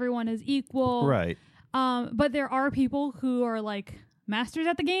involved, everyone is equal. Right. But there are people who are like masters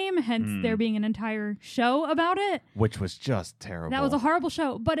at the game, hence there being an entire show about it. Which was just terrible. That was a horrible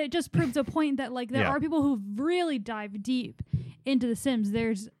show, but it just proves a point that like there are people who really dive deep into The Sims.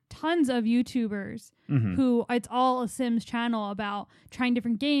 There's tons of YouTubers who it's all a Sims channel about trying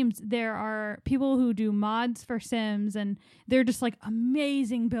different games. There are people who do mods for Sims, and they're just like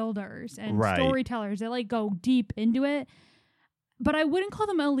amazing builders and storytellers. They like go deep into it. But I wouldn't call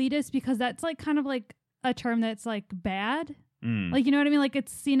them elitist because that's like kind of like a term that's like bad. Like, you know what I mean? Like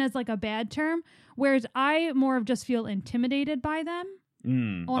it's seen as like a bad term. Whereas I more of just feel intimidated by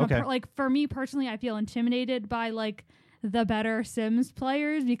them. Like for me personally, I feel intimidated by like the better Sims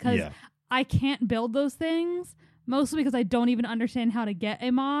players because I can't build those things. Mostly because I don't even understand how to get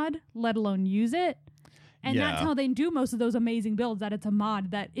a mod, let alone use it. And that's how they do most of those amazing builds, that it's a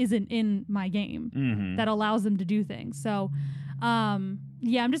mod that isn't in my game that allows them to do things. So, I'm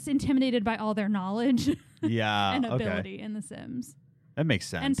just intimidated by all their knowledge and ability in The Sims. That makes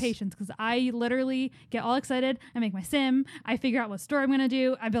sense. And patience, because I literally get all excited. I make my sim. I figure out what story I'm going to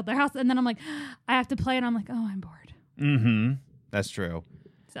do. I build their house. And then I'm like, I have to play. And I'm like, oh, I'm bored. That's true.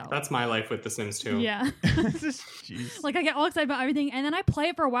 So that's my life with The Sims too. Yeah. Like I get all excited about everything and then I play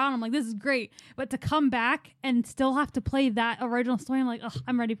it for a while and I'm like, this is great. But to come back and still have to play that original story, I'm like,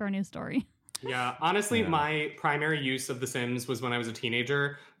 I'm ready for a new story. Yeah. Honestly, my primary use of The Sims was when I was a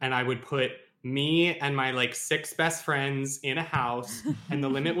teenager and I would put me and my like 6 best friends in a house and the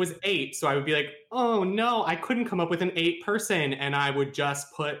limit was 8. So I would be like, oh no, I couldn't come up with an 8 person. And I would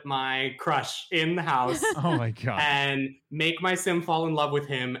just put my crush in the house. Oh my God. And make my sim fall in love with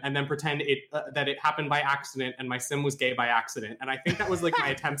him and then pretend that it happened by accident and my sim was gay by accident. And I think that was like my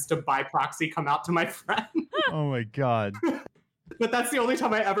attempts to by proxy come out to my friend. Oh my God. But that's the only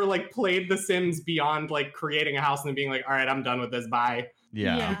time I ever like played The Sims beyond like creating a house and then being like, all right, I'm done with this. Bye.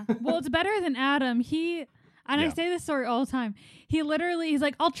 Yeah. Well, it's better than Adam. I say this story all the time. He's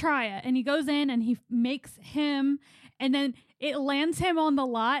like, I'll try it. And he goes in and he makes him and then it lands him on the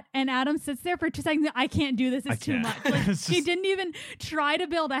lot and Adam sits there for 2 seconds. I can't do this. It's too much. Like, he didn't even try to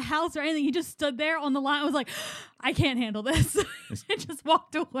build a house or anything. He just stood there on the lot and was like, I can't handle this. And just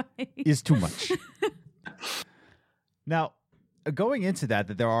walked away. It's too much. Now, going into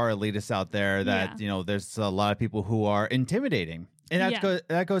that there are elitists out there that, there's a lot of people who are intimidating. And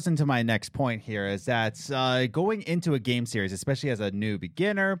that goes into my next point here is that going into a game series, especially as a new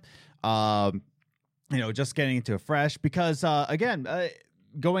beginner, just getting into it fresh, because again,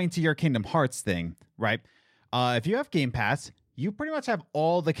 going to your Kingdom Hearts thing, right? If you have Game Pass, you pretty much have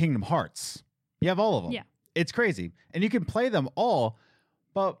all the Kingdom Hearts. You have all of them. Yeah. It's crazy. And you can play them all,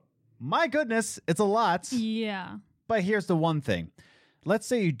 but my goodness, it's a lot. Yeah. But here's the one thing. Let's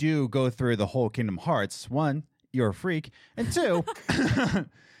say you do go through the whole Kingdom Hearts. One, you're a freak. And two,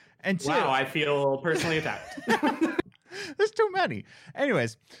 wow, I feel personally attacked. There's too many.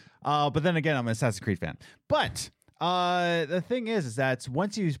 Anyways, but then again, I'm an Assassin's Creed fan. But the thing is that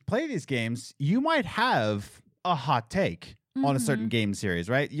once you play these games, you might have a hot take on a certain game series,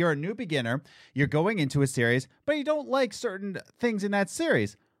 right? You're a new beginner. You're going into a series, but you don't like certain things in that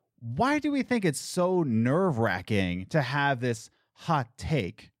series. Why do we think it's so nerve-wracking to have this hot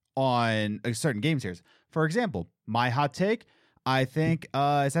take on a certain game series? For example, my hot take, I think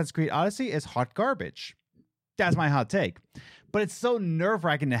Assassin's Creed Odyssey is hot garbage. That's my hot take. But it's so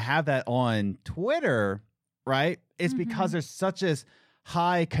nerve-wracking to have that on Twitter, right? It's because there's such a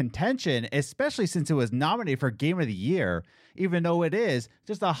high contention, especially since it was nominated for Game of the Year, even though it is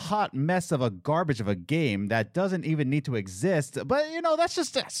just a hot mess of a garbage of a game that doesn't even need to exist. But, that's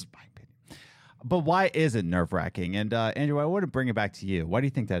my opinion. But why is it nerve-wracking? And, Andrew, I want to bring it back to you. Why do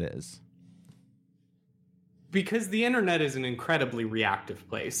you think that is? Because the internet is an incredibly reactive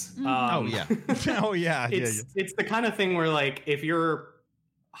place. Oh yeah. It's the kind of thing where, like, if your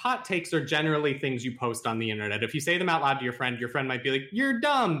hot takes are generally things you post on the internet, if you say them out loud to your friend might be like, "You're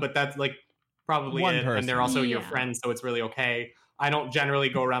dumb," but that's like probably one it, person. And they're also your friend, so it's really okay. I don't generally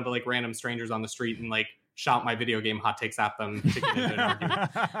go around to like random strangers on the street and like shout my video game hot takes at them to get into an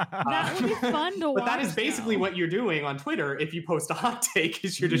argument. That would be fun to watch. But that is basically what you're doing on Twitter. If you post a hot take,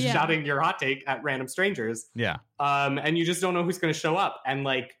 is you're just shouting your hot take at random strangers. Yeah. And you just don't know who's going to show up. And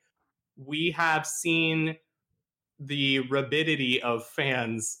like, we have seen the rabidity of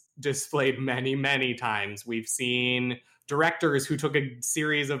fans displayed many, many times. We've seen directors who took a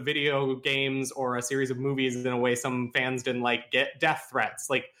series of video games or a series of movies in a way some fans didn't like, get death threats.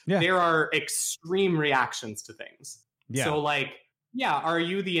 Like, there are extreme reactions to things. Yeah. So like, are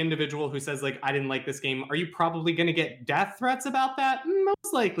you the individual who says like, I didn't like this game? Are you probably going to get death threats about that?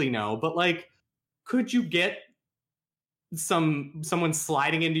 Most likely no. But like, could you get someone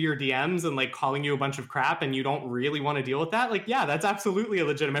sliding into your DMs and like calling you a bunch of crap and you don't really want to deal with that? Like, yeah, that's absolutely a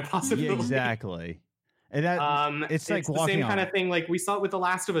legitimate possibility. Exactly. And that, it's like the same kind of thing. Like we saw it with The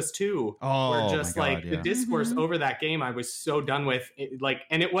Last of Us 2, where just like the discourse over that game, I was so done with it, like,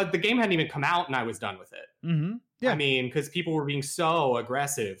 and the game hadn't even come out and I was done with it. Yeah. I mean, because people were being so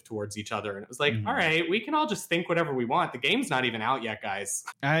aggressive towards each other, and it was like, all right, we can all just think whatever we want. The game's not even out yet, guys.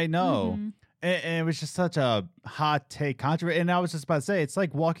 I know. And it was just such a hot take controversy. And I was just about to say, it's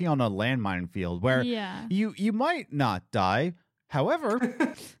like walking on a landmine field where you might not die. However,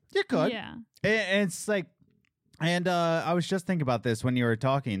 you could. Yeah. And it's like, and I was just thinking about this when you were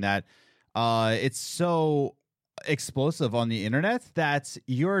talking that it's so explosive on the internet that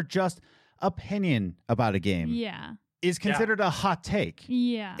your just opinion about a game is considered a hot take.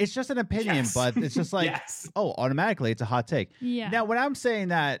 Yeah. It's just an opinion, but it's just like, automatically it's a hot take. Yeah. Now, when I'm saying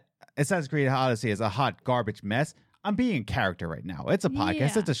that Assassin's Creed Odyssey is a hot garbage mess, I'm being in character right now. It's a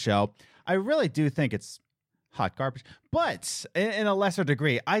podcast. It's a show. I really do think it's hot garbage, but in a lesser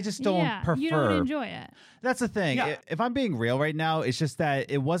degree. I just don't prefer. You don't enjoy it. That's the thing. Yeah. If I'm being real right now, it's just that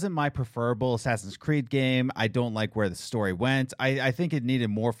it wasn't my preferable Assassin's Creed game. I don't like where the story went. I think it needed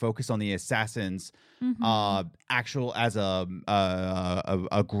more focus on the assassins, actual as a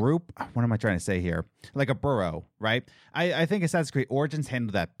group. What am I trying to say here? Like a burrow, right? I think Assassin's Creed Origins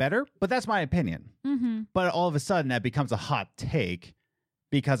handled that better, but that's my opinion. But all of a sudden, that becomes a hot take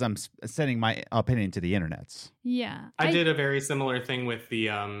because I'm sending my opinion to the internets. Yeah. I did a very similar thing with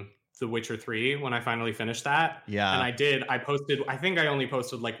the Witcher 3 when I finally finished that. Yeah. And I think I only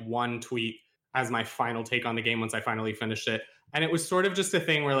posted like one tweet as my final take on the game once I finally finished it. And it was sort of just a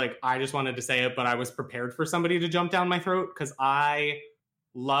thing where like, I just wanted to say it, but I was prepared for somebody to jump down my throat because I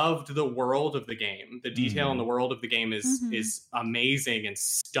loved the world of the game. The detail in the world of the game is amazing and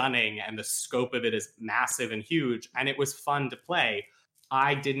stunning. And the scope of it is massive and huge. And it was fun to play.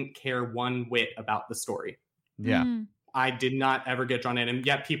 I didn't care one whit about the story. Yeah. I did not ever get drawn in. And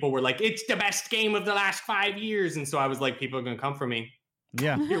yet people were like, it's the best game of the last 5 years. And so I was like, people are going to come for me.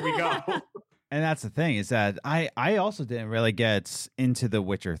 Yeah. Here we go. And that's the thing is that I also didn't really get into The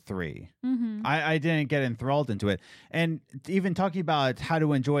Witcher 3. I didn't get enthralled into it. And even talking about how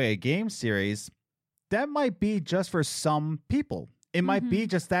to enjoy a game series, that might be just for some people. It might be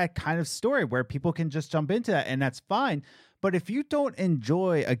just that kind of story where people can just jump into that, and that's fine. But if you don't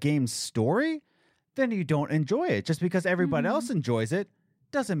enjoy a game's story, then you don't enjoy it. Just because everybody else enjoys it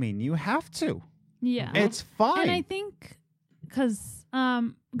doesn't mean you have to. Yeah. It's fine. And I think because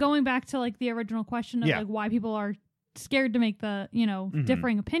going back to like the original question of like why people are scared to make the,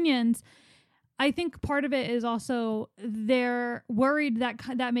 differing opinions, I think part of it is also they're worried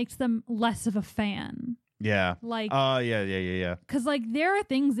that makes them less of a fan. Yeah. Like, yeah. Because like there are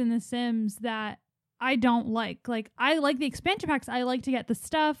things in The Sims that I don't like. Like I like the expansion packs. I like to get the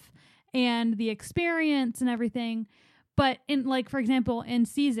stuff and the experience and everything. But in like, for example, in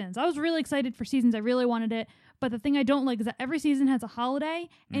Seasons, I was really excited for Seasons. I really wanted it. But the thing I don't like is that every season has a holiday.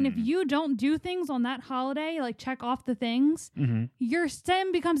 And if you don't do things on that holiday, like check off the things, your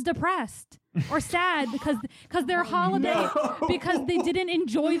sim becomes depressed or sad because their holiday, because they didn't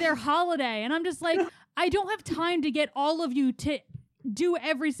enjoy their holiday. And I'm just like, I don't have time to get all of you to do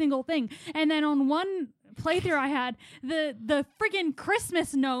every single thing. And then on one playthrough I had, the freaking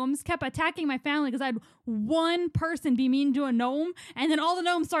Christmas gnomes kept attacking my family because I had one person be mean to a gnome, and then all the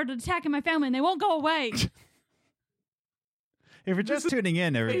gnomes started attacking my family and they won't go away. If you're just tuning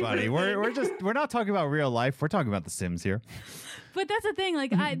in, everybody, we're not talking about real life. We're talking about The Sims here. But that's the thing.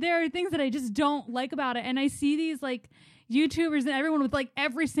 Like, there are things that I just don't like about it, and I see these like YouTubers and everyone with like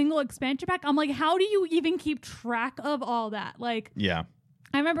every single expansion pack. I'm like, how do you even keep track of all that? Like, yeah.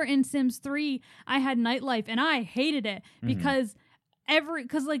 I remember in Sims 3, I had Nightlife, and I hated it because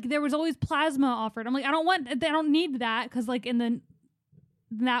like there was always plasma offered. I'm like, I don't need that because like in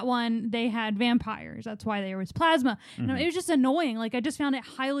that one they had vampires. That's why there was plasma. And it was just annoying. Like I just found it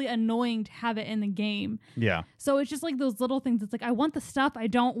highly annoying to have it in the game. Yeah. So it's just like those little things. It's like I want the stuff. I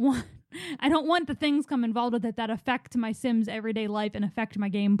don't want the things come involved with it that affect my Sims everyday life and affect my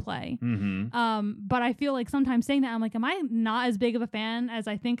gameplay. But I feel like sometimes saying that, I'm like, am I not as big of a fan as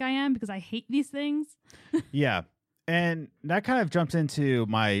I think I am because I hate these things? Yeah. And that kind of jumps into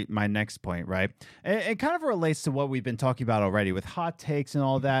my next point, right? It kind of relates to what we've been talking about already with hot takes and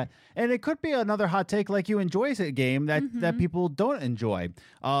all that. And it could be another hot take, like you enjoy a game that people don't enjoy.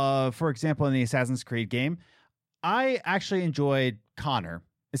 For example, in the Assassin's Creed game, I actually enjoyed Connor.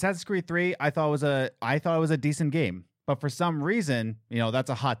 Assassin's Creed 3, I thought it was a decent game. But for some reason, that's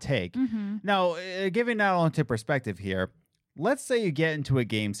a hot take. Now, giving that all into perspective here, let's say you get into a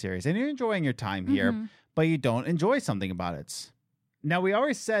game series and you're enjoying your time here, but you don't enjoy something about it. Now, we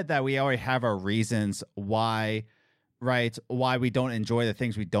already said that we already have our reasons why we don't enjoy the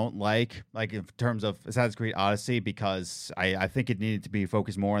things we don't like in terms of Assassin's Creed Odyssey, because I think it needed to be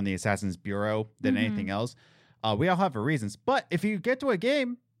focused more on the Assassin's Bureau than anything else. We all have our reasons. But if you get to a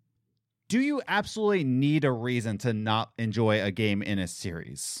game, do you absolutely need a reason to not enjoy a game in a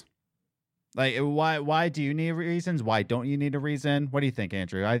series? Like, why do you need reasons? Why don't you need a reason? What do you think,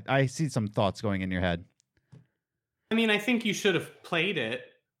 Andrew? I see some thoughts going in your head. I mean, I think you should have played it.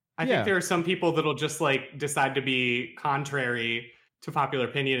 I think there are some people that'll just like decide to be contrary to popular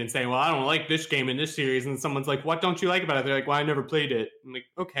opinion and say, well, I don't like this game in this series. And someone's like, what don't you like about it? They're like, well, I never played it. I'm like,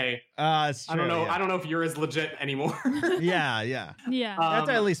 okay. It's true, I don't know. Yeah. I don't know if you're as legit anymore. Yeah. That's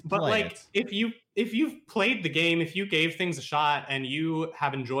at least play but like, it. if you've played the game, if you gave things a shot and you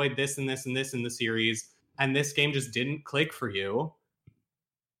have enjoyed this and this and this in the series, and this game just didn't click for you,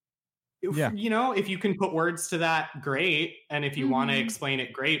 if you can put words to that, great. And if you want to explain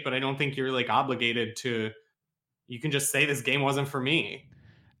it, great. But I don't think you're like obligated to. You can just say this game wasn't for me.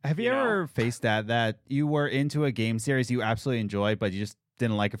 Have you ever faced that you were into a game series you absolutely enjoyed, but you just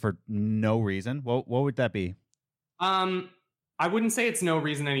didn't like it for no reason? What would that be? I wouldn't say it's no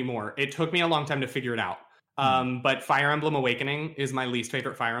reason anymore. It took me a long time to figure it out. But Fire Emblem Awakening is my least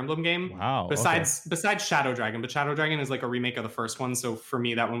favorite Fire Emblem game. Wow. Besides Shadow Dragon, but Shadow Dragon is like a remake of the first one. So for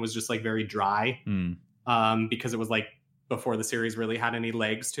me, that one was just like very dry. Because it was like before the series really had any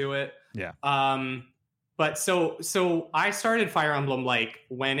legs to it. Yeah. But so I started Fire Emblem like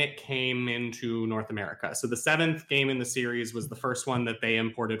when it came into North America. So the 7th game in the series was the first one that they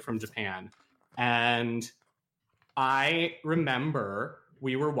imported from Japan. And I remember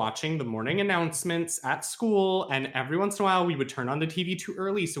we were watching the morning announcements at school, and every once in a while we would turn on the TV too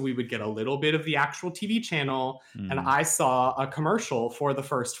early, so we would get a little bit of the actual TV channel. And I saw a commercial for the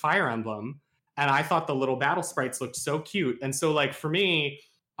first Fire Emblem, and I thought the little battle sprites looked so cute. And so like for me,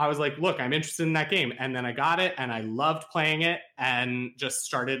 I was like, look, I'm interested in that game. And then I got it and I loved playing it and just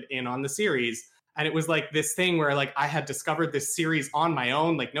started in on the series. And it was like this thing where like I had discovered this series on my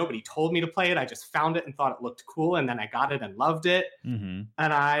own. Like nobody told me to play it. I just found it and thought it looked cool. And then I got it and loved it. And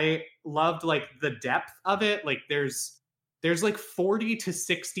I loved like the depth of it. Like there's like 40 to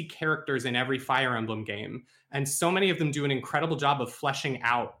 60 characters in every Fire Emblem game. And so many of them do an incredible job of fleshing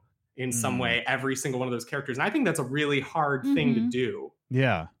out in some way every single one of those characters. And I think that's a really hard thing to do.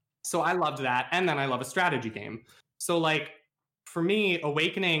 Yeah. So I loved that. And then I love a strategy game. So like for me,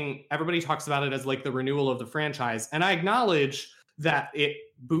 Awakening, everybody talks about it as like the renewal of the franchise. And I acknowledge that it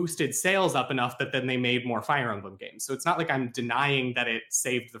boosted sales up enough that then they made more Fire Emblem games. So it's not like I'm denying that it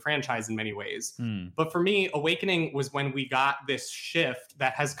saved the franchise in many ways. But for me, Awakening was when we got this shift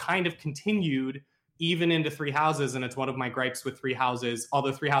that has kind of continued even into Three Houses. And it's one of my gripes with Three Houses,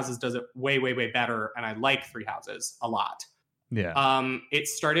 although Three Houses does it way, way, way better. And I like Three Houses a lot. Yeah. It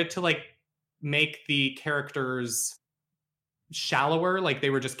started to like make the characters shallower, like they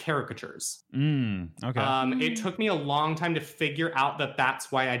were just caricatures. Okay. It took me a long time to figure out that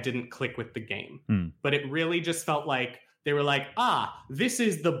that's why I didn't click with the game. But it really just felt like they were like, this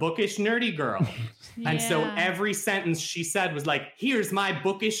is the bookish nerdy girl. And so every sentence she said was like, here's my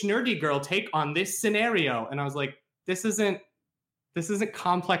bookish nerdy girl take on this scenario. And I was like, this isn't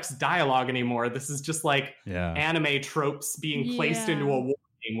complex dialogue anymore. This is just like anime tropes being placed into a war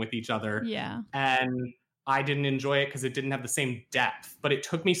game with each other. Yeah. And I didn't enjoy it because it didn't have the same depth. But it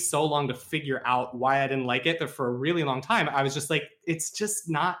took me so long to figure out why I didn't like it that for a really long time, I was just like, it's just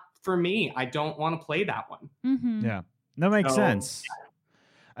not for me. I don't want to play that one. Yeah. That makes sense.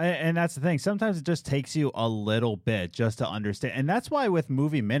 And that's the thing. Sometimes it just takes you a little bit just to understand. And that's why with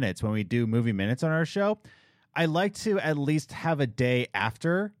Movie Minutes, when we do Movie Minutes on our show, I like to at least have a day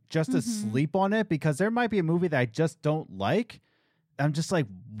after just to sleep on it, because there might be a movie that I just don't like. I'm just like,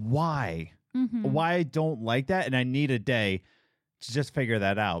 why? Why I don't like that, and I need a day to just figure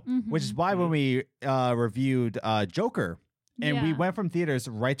that out. Which is why when we reviewed Joker, and we went from theaters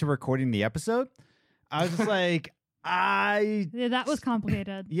right to recording the episode, I was just like, that was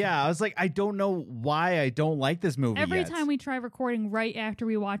complicated. I was like, I don't know why I don't like this movie. Every time we try recording right after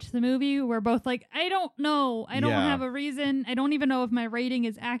we watch the movie, we're both like, I don't know. I don't have a reason. I don't even know if my rating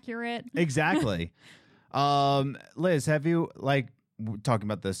is accurate. Exactly. Liz, have you talking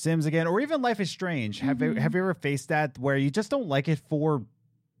about The Sims again, or even Life is Strange? Have you ever faced that where you just don't like it for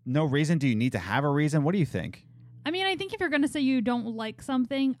no reason? Do you need to have a reason? What do you think? I mean, I think if you're going to say you don't like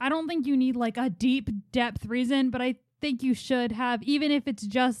something, I don't think you need like a deep depth reason, but I think you should have, even if it's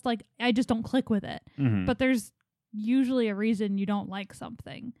just like, I just don't click with it. But there's usually a reason you don't like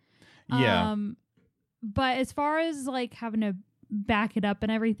something. Yeah. But as far as like having to back it up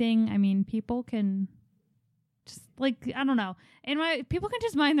and everything, I mean, people can just like, I don't know. People can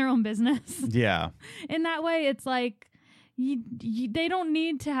just mind their own business. Yeah. In that way, it's like, they don't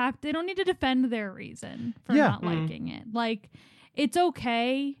need to defend their reason for not liking it. Like, it's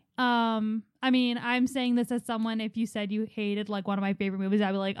okay. I mean, I'm saying this as someone, if you said you hated like one of my favorite movies,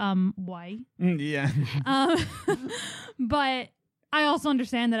 I'd be like, why? Yeah. But I also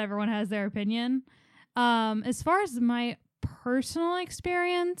understand that everyone has their opinion. As far as my personal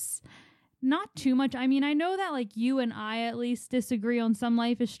experience, not too much. I mean, I know that like you and I at least disagree on some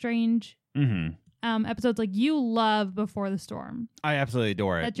Life is Strange episodes. Like, you love Before the Storm. I absolutely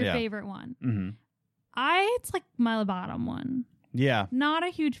adore it. That's your favorite one. It's like my bottom one. Yeah. Not a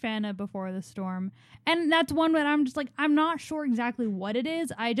huge fan of Before the Storm. And that's one that I'm just like, I'm not sure exactly what it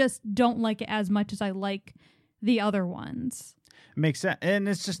is. I just don't like it as much as I like the other ones. Makes sense. And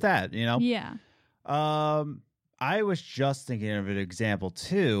it's just that, you know? Yeah. I was just thinking of an example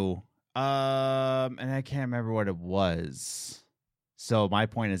too. And I can't remember what it was. So my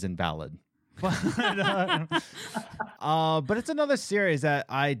point is invalid. But it's another series that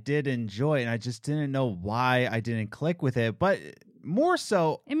I did enjoy, and I just didn't know why I didn't click with it. But more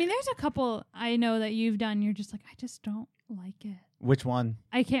so, I mean, there's a couple I know that you've done. You're just like, I just don't like it. Which one?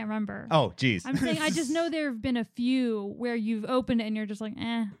 I can't remember. Oh, geez. I'm saying I just know there have been a few where you've opened it and you're just like,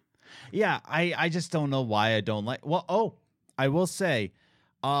 eh. Yeah, I just don't know why I don't like. Well, I will say,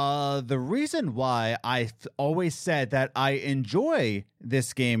 the reason why I've always said that I enjoy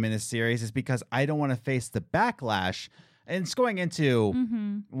this game in this series is because I don't want to face the backlash. And it's going into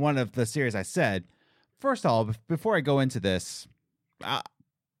one of the series I said. First of all, before I go into this,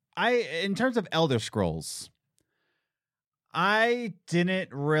 in terms of Elder Scrolls, I didn't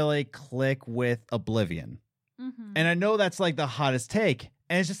really click with Oblivion. And I know that's like the hottest take.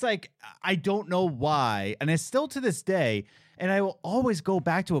 And it's just like, I don't know why. And it's still to this day. And I will always go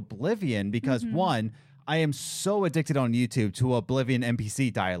back to Oblivion because one, I am so addicted on YouTube to Oblivion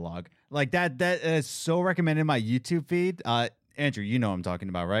NPC dialogue. Like that is so recommended in my YouTube feed. Andrew, you know what I'm talking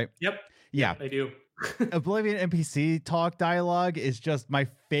about, right? Yep. Yeah. I do. Oblivion NPC talk dialogue is just my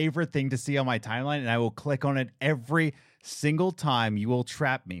favorite thing to see on my timeline, and I will click on it every single time. You will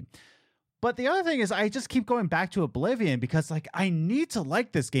trap me. But the other thing is I just keep going back to Oblivion because like I need to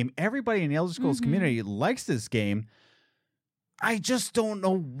like this game. Everybody in the Elder Scrolls community likes this game. I just don't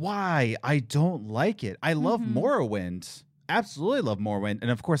know why I don't like it. I love Morrowind. Absolutely love Morrowind.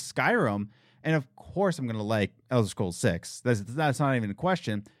 And of course Skyrim. And of course I'm going to like Elder Scrolls 6. That's not even a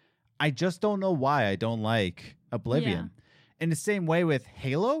question. I just don't know why I don't like Oblivion. In the same way with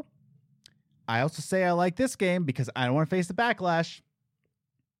Halo, I also say I like this game because I don't want to face the backlash.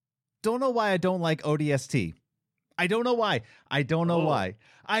 Don't know why I don't like ODST. I don't know why. I don't know why.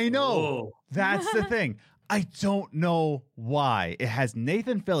 I know. That's the thing. I don't know why. It has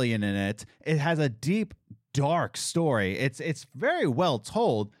Nathan Fillion in it. It has a deep, dark story. It's very well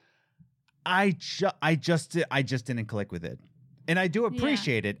told. I just didn't click with it. And I do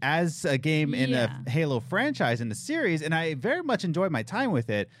appreciate it as a game in the Halo franchise, in the series, and I very much enjoy my time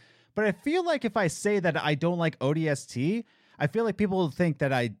with it. But I feel like if I say that I don't like ODST, I feel like people will think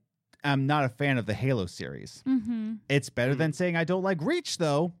that I'm not a fan of the Halo series. Mm-hmm. It's better than saying I don't like Reach,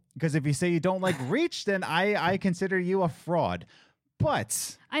 though, because if you say you don't like Reach, then I consider you a fraud.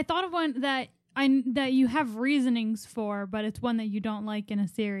 But I thought of one that you have reasonings for, but it's one that you don't like in a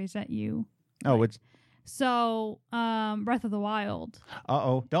series that you. Oh, which. So, Breath of the Wild.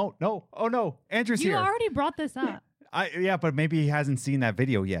 Don't. No. Oh, no. Andrew's here. You already brought this up. Yeah, but maybe he hasn't seen that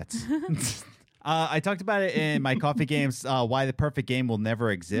video yet. I talked about it in my Coffee Games, Why the Perfect Game Will Never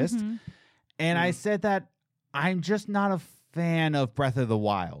Exist. Mm-hmm. And I said that I'm just not a fan of Breath of the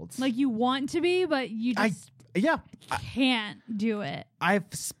Wild. Like, you want to be, but you just can't do it. I've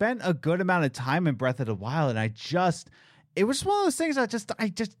spent a good amount of time in Breath of the Wild, and it was one of those things I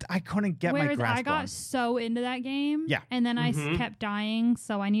couldn't get my grasp on. I got so into that game. Yeah. And then I kept dying,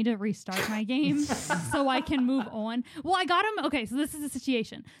 so I need to restart my game so I can move on. Well, I got him. Okay, so this is the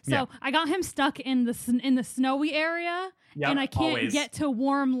situation. So I got him stuck in the snowy area, and I can't get to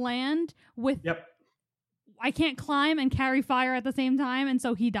warm land with. Yep. I can't climb and carry fire at the same time, and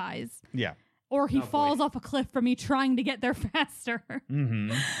so he dies. Yeah. Or he falls off a cliff from me trying to get there faster.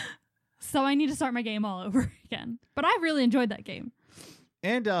 Mm-hmm. So I need to start my game all over again. But I really enjoyed that game.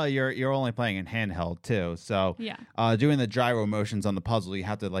 And you're only playing in handheld too, so doing the gyro motions on the puzzle, you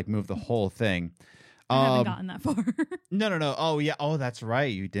have to like move the whole thing. I haven't gotten that far. No. Oh yeah. Oh, that's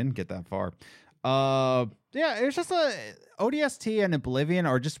right. You didn't get that far. It's just ODST and Oblivion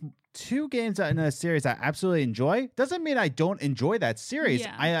are just two games in a series I absolutely enjoy. Doesn't mean I don't enjoy that series.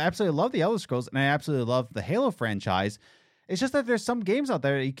 Yeah. I absolutely love the Elder Scrolls, and I absolutely love the Halo franchise. It's just that there's some games out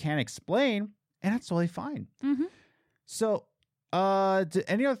there that you can't explain, and that's totally fine. Mm-hmm. So,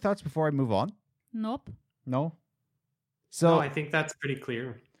 any other thoughts before I move on? Nope. No? So I think that's pretty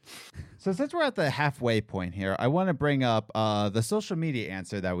clear. So since we're at the halfway point here, I want to bring up the social media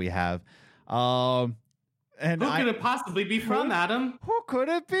answer that we have. And who could it possibly be from, Adam? Who could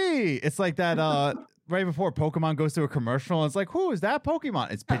it be? It's like that right before Pokemon goes to a commercial, and it's like, who is that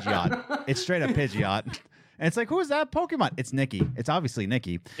Pokemon? It's Pidgeot. It's straight up Pidgeot. And it's like, who is that Pokemon? It's Nikki. It's obviously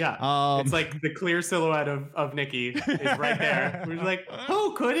Nikki. Yeah. It's like the clear silhouette of Nikki is right there. We're like,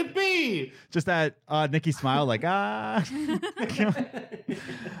 who could it be? Just that Nikki smile, like, ah.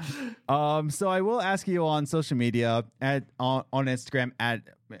 So I will ask you on social media on Instagram,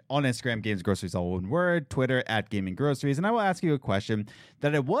 Games Groceries, all one word, Twitter @Gaming Groceries, and I will ask you a question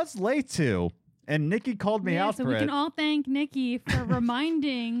that I was late to. And Nikki called me out for it. So we can all thank Nikki for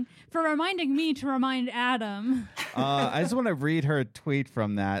reminding me to remind Adam. I just want to read her tweet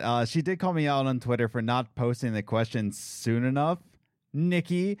from that. She did call me out on Twitter for not posting the question soon enough,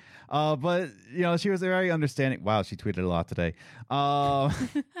 Nikki. But she was very understanding. Wow, she tweeted a lot today.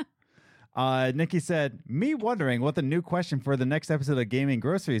 Nikki said, "Me wondering what the new question for the next episode of Gaming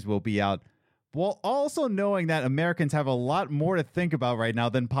Groceries will be out. While also knowing that Americans have a lot more to think about right now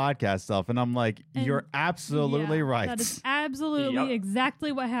than podcast stuff." And I'm like, you're absolutely right. That is absolutely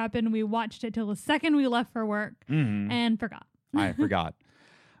exactly what happened. We watched it till the second we left for work and forgot. I forgot.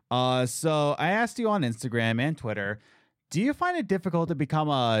 So I asked you on Instagram and Twitter, do you find it difficult to become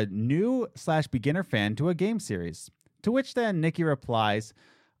a new/beginner fan to a game series? To which then Nikki replies,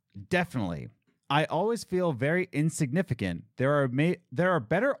 definitely. I always feel very insignificant. There are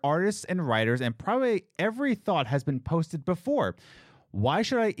better artists and writers, and probably every thought has been posted before. Why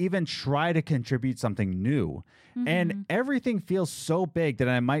should I even try to contribute something new? Mm-hmm. And everything feels so big that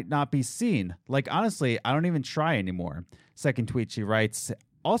I might not be seen. Like, honestly, I don't even try anymore. Second tweet, she writes,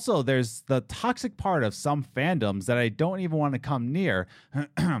 also, there's the toxic part of some fandoms that I don't even want to come near.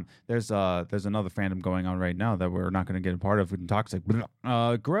 There's another fandom going on right now that we're not going to get a part of. Toxic.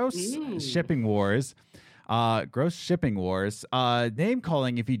 Gross shipping wars. Gross shipping wars. Name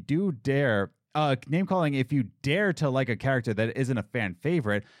calling if you dare to like a character that isn't a fan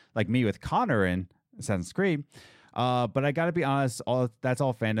favorite, like me with Connor in Assassin's Creed. But I gotta be honest, that's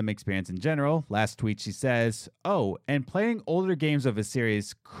all fandom experience in general. Last tweet, she says, and playing older games of a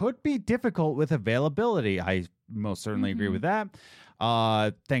series could be difficult with availability. I most certainly agree with that.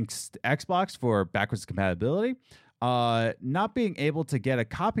 Thanks to Xbox for backwards compatibility. not being able to get a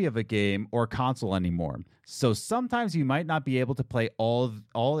copy of a game or console anymore. So sometimes you might not be able to play all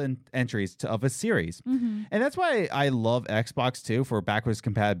entries of a series. And that's why I love Xbox too for backwards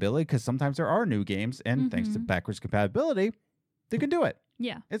compatibility, because sometimes there are new games, and thanks to backwards compatibility, they can do it.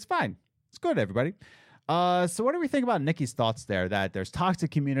 Yeah. It's fine. It's good, everybody. So what do we think about Nikki's thoughts there, that there's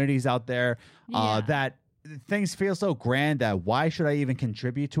toxic communities out there, that things feel so grand that why should I even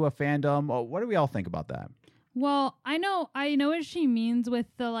contribute to a fandom? What do we all think about that? Well, I know what she means with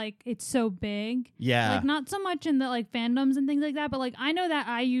the, like, it's so big. Yeah. Like, not so much in the, like, fandoms and things like that, but, like, I know that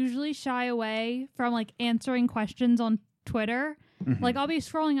I usually shy away from, like, answering questions on Twitter. Like, I'll be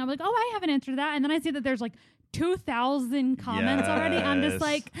scrolling, I'm like, oh, I haven't answered that. And then I see that there's, like, 2,000 comments already. I'm just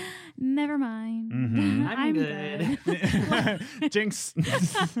like, never mind. I'm good. Jinx.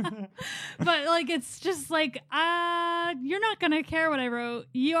 But, like, it's just like, you're not going to care what I wrote.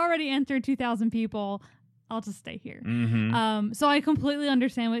 You already answered 2,000 people. I'll just stay here. So I completely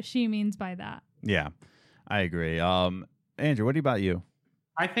understand what she means by that. Yeah, I agree. Andrew, what about you?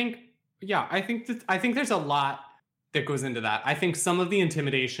 I think there's a lot that goes into that. I think some of the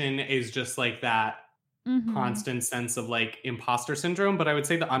intimidation is just like that constant sense of like imposter syndrome. But I would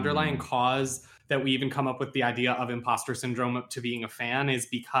say the underlying cause that we even come up with the idea of imposter syndrome to being a fan is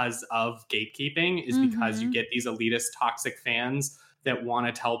because of gatekeeping, is because you get these elitist toxic fans that want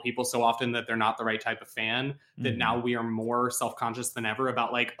to tell people so often that they're not the right type of fan, that now we are more self-conscious than ever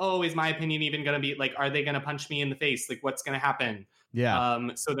about like, oh, is my opinion even going to be like, are they going to punch me in the face? Like, what's going to happen? Yeah.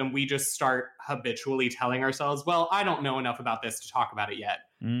 So then we just start habitually telling ourselves, well, I don't know enough about this to talk about it yet.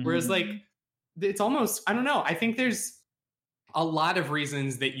 Whereas like, it's almost, I don't know. I think there's a lot of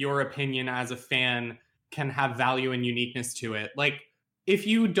reasons that your opinion as a fan can have value and uniqueness to it. Like, if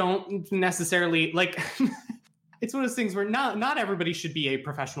you don't necessarily like... It's one of those things where not everybody should be a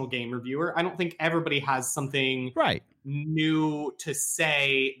professional game reviewer. I don't think everybody has something new to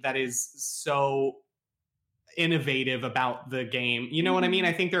say that is so innovative about the game. You know what I mean?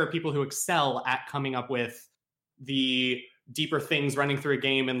 I think there are people who excel at coming up with the deeper things running through a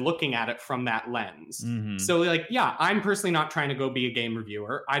game and looking at it from that lens. So like, yeah, I'm personally not trying to go be a game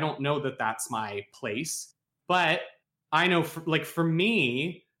reviewer. I don't know that that's my place, but I know for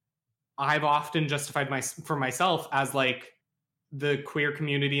me, I've often justified for myself as like the queer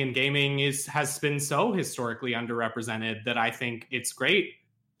community in gaming has been so historically underrepresented that I think it's great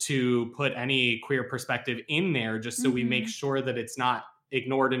to put any queer perspective in there just so we make sure that it's not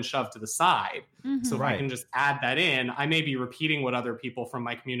ignored and shoved to the side. So if I can just add that in, I may be repeating what other people from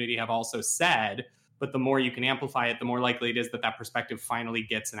my community have also said, but the more you can amplify it, the more likely it is that perspective finally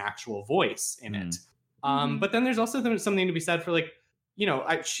gets an actual voice in it. But then there's also something to be said for like, you know,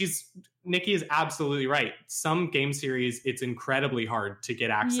 Nikki is absolutely right. Some game series, it's incredibly hard to get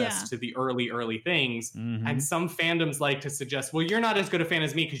access to the early things. And some fandoms like to suggest, well, you're not as good a fan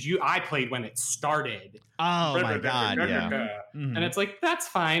as me because I played when it started. Oh my God. And it's like, that's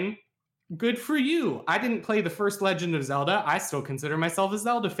fine. Good for you. I didn't play the first Legend of Zelda. I still consider myself a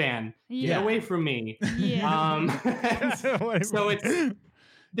Zelda fan. Get away from me. So it's...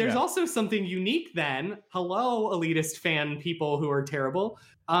 There's also something unique then, hello, elitist fan people who are terrible,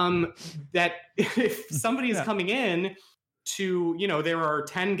 that if somebody is coming in to, you know, there are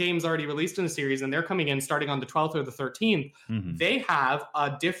 10 games already released in the series and they're coming in starting on the 12th or the 13th, they have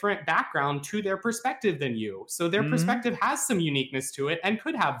a different background to their perspective than you. So their perspective has some uniqueness to it and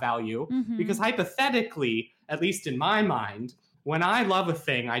could have value because hypothetically, at least in my mind, when I love a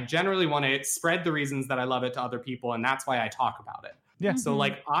thing, I generally want to spread the reasons that I love it to other people, and that's why I talk about it. Yeah. So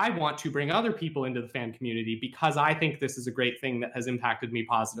like I want to bring other people into the fan community because I think this is a great thing that has impacted me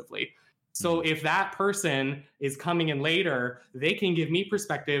positively. So if that person is coming in later, they can give me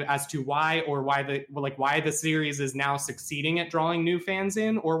perspective as to why the series is now succeeding at drawing new fans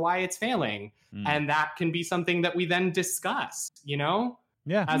in or why it's failing. And that can be something that we then discuss, you know?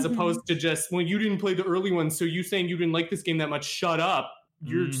 Yeah. As opposed to just, well, you didn't play the early ones, so you saying you didn't like this game that much, shut up.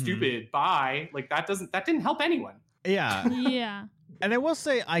 You're stupid. Bye. Like that didn't help anyone. Yeah. Yeah. And I will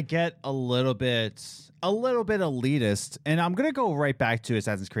say I get a little bit elitist, and I'm going to go right back to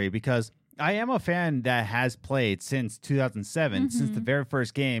Assassin's Creed because I am a fan that has played since 2007, since the very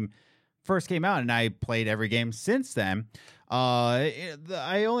first game came out, and I played every game since then.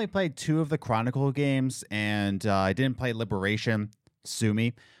 I only played 2 of the Chronicle games, and I didn't play Liberation, sue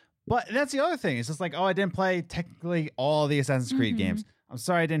me. But that's the other thing. It's just like, oh, I didn't play technically all the Assassin's Creed games. I'm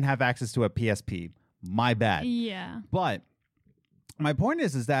sorry I didn't have access to a PSP. My bad. Yeah. But my point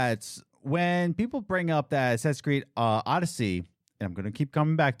is that when people bring up that Assassin's Creed Odyssey, and I'm going to keep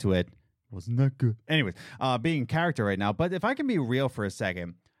coming back to it, wasn't that good? Anyways, being character right now. But if I can be real for a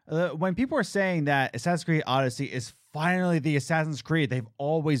second, When people are saying that Assassin's Creed Odyssey is finally the Assassin's Creed they've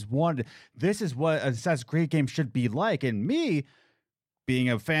always wanted, this is what an Assassin's Creed game should be like. And me, being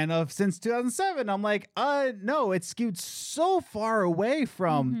a fan of since 2007, I'm like, no, it's skewed so far away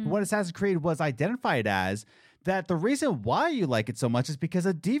from what Assassin's Creed was identified as, that the reason why you like it so much is because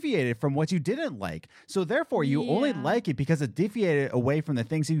it deviated from what you didn't like. So therefore, you only like it because it deviated away from the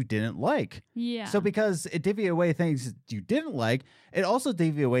things you didn't like. Yeah. So because it deviated away things you didn't like, it also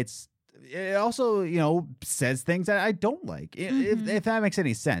deviates. It also, says things that I don't like, if that makes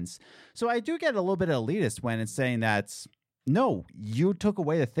any sense. So I do get a little bit elitist when it's saying that, no, you took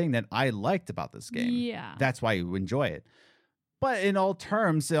away the thing that I liked about this game. Yeah. That's why you enjoy it. But in all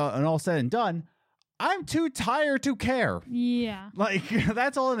terms, and all said and done, I'm too tired to care. Yeah. Like,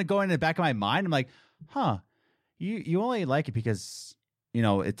 that's all going in the back of my mind. I'm like, you only like it because,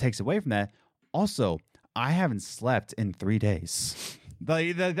 it takes away from that. Also, I haven't slept in 3 days.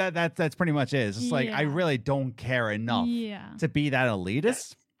 Like, that's pretty much it. It's just like, I really don't care enough to be that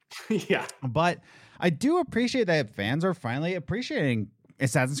elitist. Yeah. But I do appreciate that fans are finally appreciating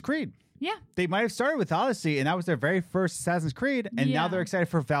Assassin's Creed. Yeah. They might have started with Odyssey, and that was their very first Assassin's Creed, and now they're excited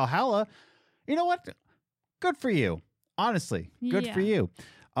for Valhalla. You know what? Good for you. Honestly, good for you.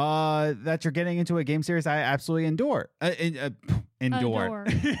 That you're getting into a game series I absolutely endure. Adore.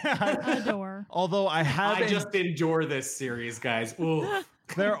 Although I just endure this series, guys. Ooh.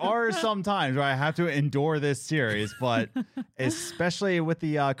 There are some times where I have to endure this series, but especially with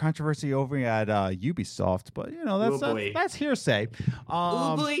the controversy over at Ubisoft. But that's hearsay.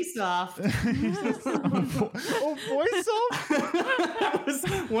 Ubisoft. Ubisoft. That was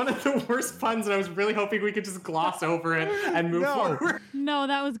one of the worst puns, and I was really hoping we could just gloss over it and move forward. No,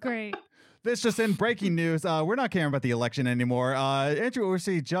 that was great. This just in breaking news. We're not caring about the election anymore. Andrew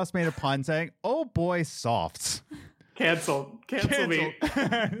Ursi just made a pun saying, "Oh boy, soft." Cancel me.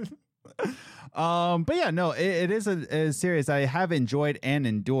 But yeah, no, it is a series I have enjoyed and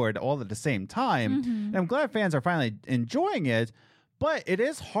endured all at the same time. And I'm glad fans are finally enjoying it, but it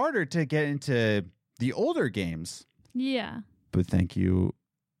is harder to get into the older games. Yeah. But thank you,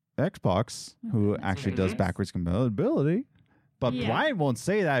 Xbox, who actually does backwards compatibility. But Brian won't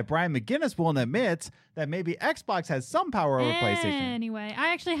say that. Brian McGinnis won't admit that maybe Xbox has some power over PlayStation. Anyway,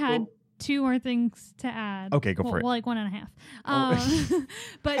 I actually had 2 more things to add. Okay, go for it. Well, like 1.5.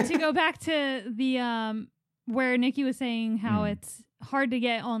 But to go back to the where Nikki was saying how it's hard to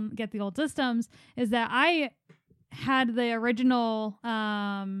get the old systems, is that I had the original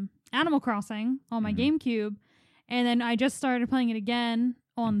Animal Crossing on my GameCube, and then I just started playing it again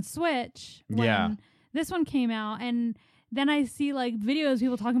on the Switch when this one came out, and then I see like videos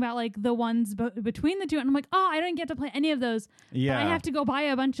people talking about like the ones between the two, and I'm like, I didn't get to play any of those. Yeah, but I have to go buy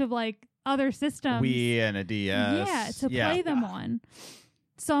a bunch of like other systems, Wii and a DS, to play them on.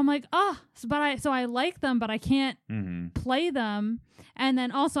 So I'm like, so I like them, but I can't play them. And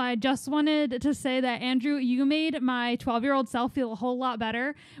then also, I just wanted to say that, Andrew, you made my 12-year-old self feel a whole lot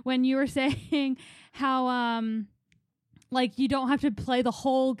better when you were saying how like you don't have to play the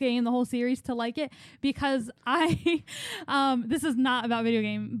whole game, the whole series to like it, because I this is not about video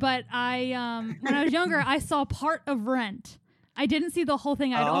game, but I when I was younger, I saw part of Rent. I didn't see the whole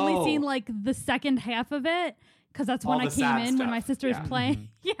thing. I'd only seen like the second half of it, because that's when I came in when my sister was playing.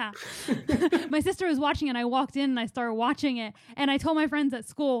 Yeah. My sister was watching it, and I walked in and I started watching it, and I told my friends at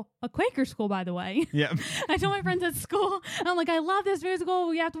school, a Quaker school, by the way. Yeah. I told my friends at school, and I'm like, I love this musical,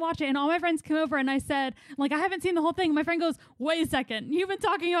 we have to watch it. And all my friends came over, and I said, like, I haven't seen the whole thing. My friend goes, wait a second, you've been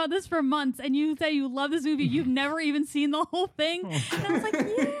talking about this for months, and you say you love this movie, you've never even seen the whole thing? And I was like,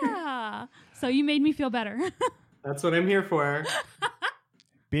 yeah. So you made me feel better. That's what I'm here for.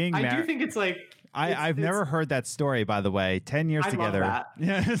 I do think it's like, I've never heard that story, by the way. 10 years together. Love that.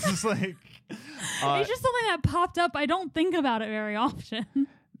 Yeah, it's just like it's just something that popped up. I don't think about it very often.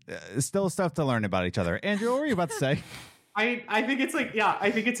 Still stuff to learn about each other. Andrew, what were you about to say? I think it's like,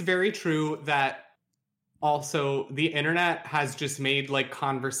 I think it's very true that also the internet has just made like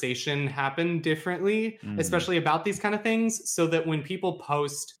conversation happen differently, especially about these kind of things, so that when people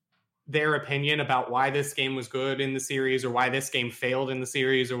post their opinion about why this game was good in the series or why this game failed in the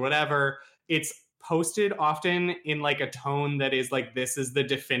series or whatever, it's posted often in like a tone that is like, this is the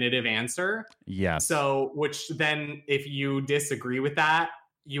definitive answer. Yes. So, which then if you disagree with that,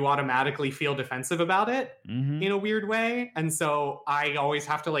 you automatically feel defensive about it in a weird way. And so I always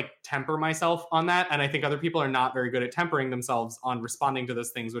have to like temper myself on that. And I think other people are not very good at tempering themselves on responding to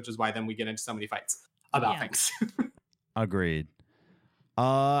those things, which is why then we get into so many fights about things. Agreed.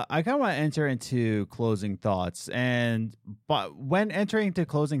 I kind of want to enter into closing thoughts, but when entering into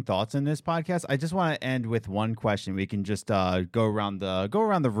closing thoughts in this podcast, I just want to end with one question. We can just go around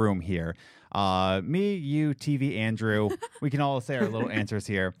the room here. Me, you, TV, Andrew. We can all say our little answers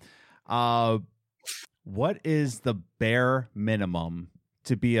here. What is the bare minimum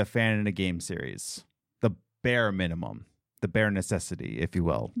to be a fan in a game series? The bare minimum, the bare necessity, if you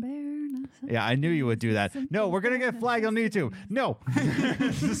will. Yeah, I knew you would do that. No, we're gonna get flagged on YouTube. No.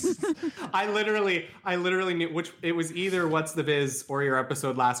 I literally knew which it was either What's the Biz or your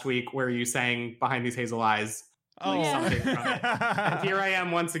episode last week where you sang Behind These Hazel Eyes. Something from it. And here I am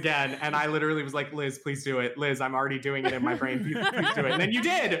once again, and I literally was like, Liz, please do it. Liz, I'm already doing it in my brain. Please do it. And then you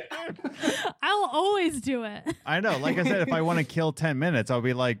did. I'll always do it. I know. Like I said, if I want to kill 10 minutes, I'll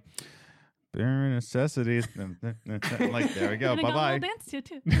be like, bare necessities. Like, there we go. Bye-bye. Dance to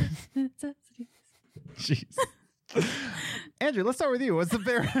too. Necessities. Jeez. Andrew, let's start with you. What's the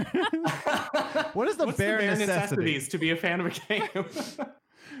bare bare necessities to be a fan of a game?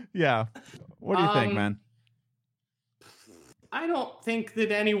 Yeah. What do you think, man? I don't think that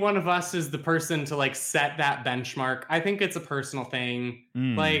any one of us is the person to like set that benchmark. I think it's a personal thing.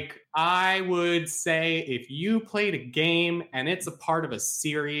 Like, I would say if you played a game and it's a part of a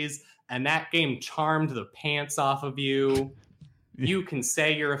series and that game charmed the pants off of you, you can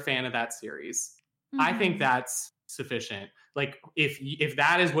say you're a fan of that series. I think that's sufficient. Like, if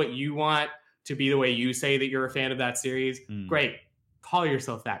that is what you want to be the way you say that you're a fan of that series, great. Call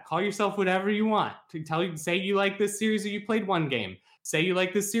yourself that. Call yourself whatever you want. Say you like this series or you played one game. Say you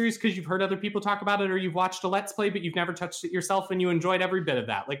like this series because you've heard other people talk about it or you've watched a Let's Play, but you've never touched it yourself and you enjoyed every bit of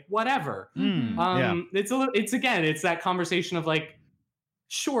that. Like, whatever. It's that conversation of like,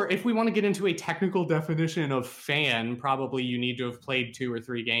 sure, if we want to get into a technical definition of fan, probably you need to have played 2 or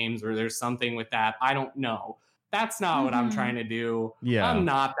 3 games or there's something with that. I don't know. That's not what I'm trying to do. Yeah. I'm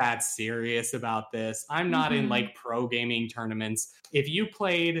not that serious about this. I'm not in like pro gaming tournaments. If you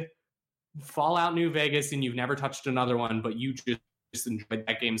played Fallout New Vegas and you've never touched another one, but you just enjoyed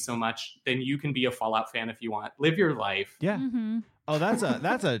that game so much, then you can be a Fallout fan if you want. Live your life. Yeah. Oh, that's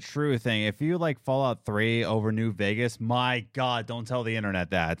a true thing. If you like Fallout 3 over New Vegas, my God, don't tell the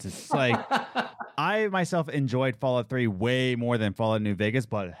internet that. It's like I myself enjoyed Fallout 3 way more than Fallout New Vegas,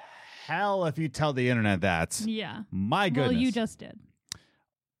 but hell if you tell the internet that. Yeah. My goodness. Well, you just did.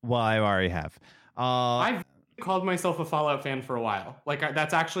 Well, I already have. I've called myself a Fallout fan for a while. Like,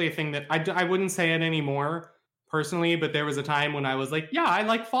 that's actually a thing that I wouldn't say it anymore personally, but there was a time when I was like, yeah, I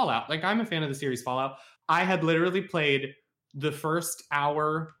like Fallout. Like, I'm a fan of the series Fallout. I had literally played the first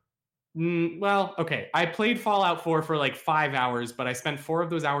hour. I played Fallout 4 for like 5 hours, but I spent 4 of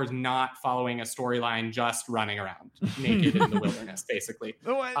those hours not following a storyline, just running around naked in the wilderness, basically.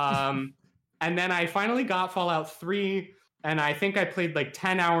 And then I finally got Fallout 3, and I think I played like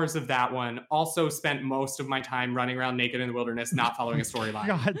 10 hours of that one. Also spent most of my time running around naked in the wilderness, not following a storyline.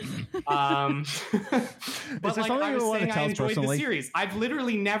 But like I was saying, I enjoyed the series. I've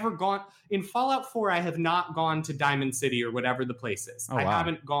literally never gone in Fallout 4. I have not gone to Diamond City or whatever the place is. I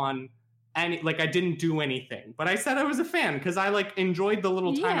haven't gone I didn't do anything, but I said I was a fan because I like enjoyed the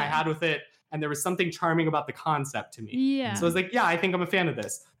little time I had with it. And there was something charming about the concept to me. Yeah. So I was like, yeah, I think I'm a fan of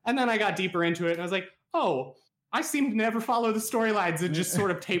this. And then I got deeper into it and I was like, oh, I seem to never follow the storylines and just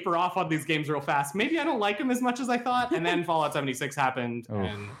sort of taper off on these games real fast. Maybe I don't like them as much as I thought. And then Fallout 76 happened.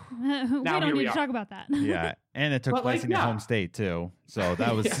 And we don't need to talk about that. Yeah. And it took place in your home state, too. So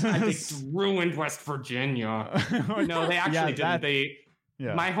that was... they ruined West Virginia. No, they actually didn't.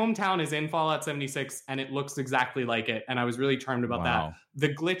 My hometown is in Fallout 76, and it looks exactly like it. And I was really charmed about that.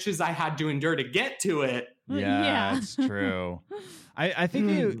 The glitches I had to endure to get to it. Yeah, that's true. I think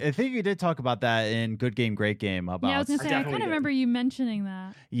you did talk about that in Good Game, Great Game. I was gonna say I kind of remember you mentioning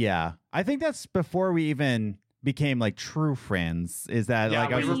that. Yeah, I think that's before we even became like true friends. Is that we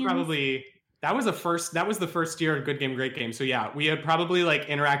were probably that was the first year of Good Game, Great Game. So yeah, we had probably like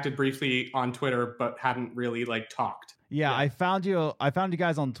interacted briefly on Twitter, but hadn't really like talked. Yeah, I found you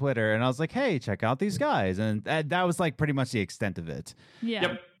guys on Twitter, and I was like, hey, check out these guys, and that was like pretty much the extent of it. Yeah.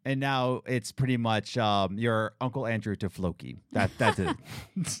 Yep. And now it's pretty much your Uncle Andrew to Floki. That's it.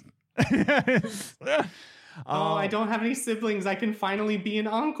 I don't have any siblings. I can finally be an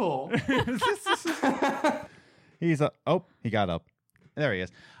uncle. He got up. There he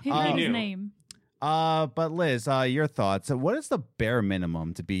is. He knew his name. But Liz, your thoughts. What is the bare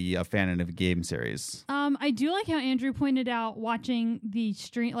minimum to be a fan of a game series? I do like how Andrew pointed out watching the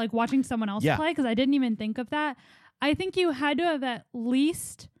stream, like watching someone else play, because I didn't even think of that. I think you had to have at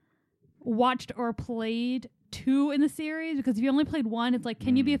least watched or played 2 in the series, because if you only played 1, it's like,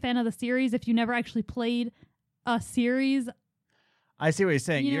 can you be a fan of the series if you never actually played a series I see what you're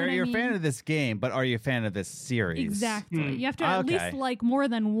saying. You know You're what a I fan mean? of this game, but are you a fan of this series? Exactly. You have to at least like more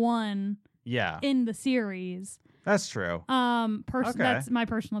than one in the series. That's true. That's my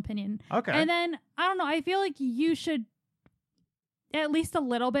personal opinion. Okay. And then I don't know, I feel like you should at least a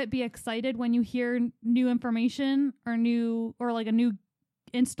little bit be excited when you hear new information or like a new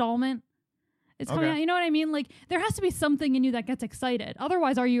installment. It's coming out. You know what I mean? Like there has to be something in you that gets excited.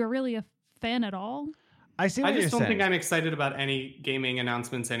 Otherwise, are you really a fan at all? I see what I just you're don't saying. think I'm excited about any gaming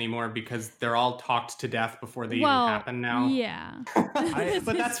announcements anymore because they're all talked to death before they even happen now. Yeah.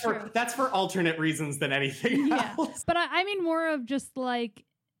 But that's for alternate reasons than anything else. But I mean more of just like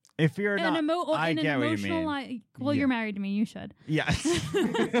if you're an not, I get what you mean. Well, you're married to me. You should. Yes.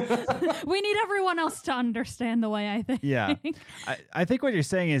 We need everyone else to understand the way I think. Yeah. I think what you're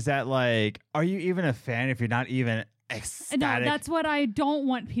saying is that like, are you even a fan if you're not even ecstatic? No, that's what I don't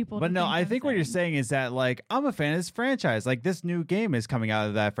want people to But no, I think what you're saying is that like, I'm a fan of this franchise. Like this new game is coming out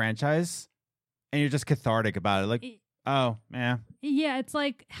of that franchise and you're just cathartic about it. Like, oh, yeah. Yeah, it's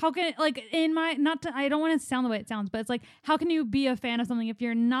like, how can, like, I don't want to sound the way it sounds, but it's like, how can you be a fan of something if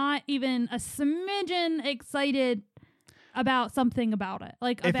you're not even a smidgen excited about something about it?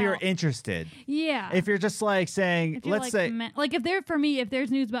 Like, if you're interested. Yeah. If you're just like saying, let's like, say. meh. Like, if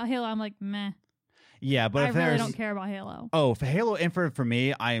there's news about Halo, I'm like, meh. Yeah, but if I really don't care about Halo. Oh, for Halo Infinite for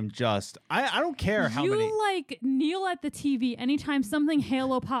me, I am just I don't care how many. You like kneel at the TV anytime something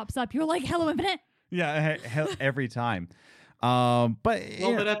Halo pops up. You're like Halo Infinite. Yeah, every time. But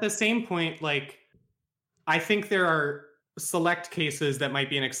at the same point, like I think there are select cases that might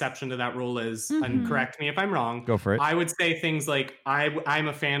be an exception to that rule and correct me if I'm wrong. Go for it. I would say things like I'm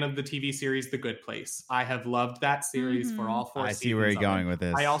a fan of the TV series The Good Place. I have loved that series for all 4 seasons. I see where you're going with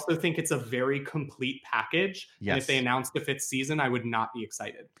this. I also think it's a very complete package. Yes. And if they announced a 5th season, I would not be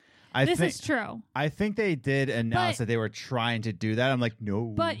excited. This is true. I think they did announce that they were trying to do that. I'm like, no.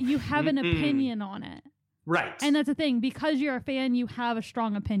 But you have an opinion on it. Right. And that's the thing. Because you're a fan, you have a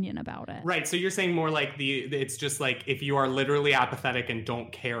strong opinion about it. Right. So you're saying more like it's just like if you are literally apathetic and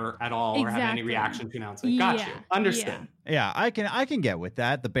don't care at all or have any reaction to announcement. Got you. Understood. Yeah, I can get with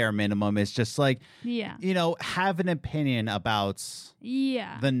that. The bare minimum is just like, have an opinion about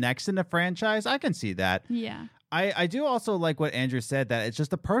the next in the franchise. I can see that. Yeah. I do also like what Andrew said, that it's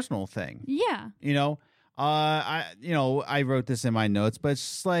just a personal thing. Yeah. I wrote this in my notes, but it's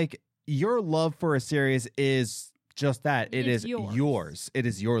just like, your love for a series is just that. It's yours. It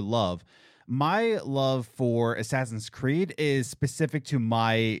is your love. My love for Assassin's Creed is specific to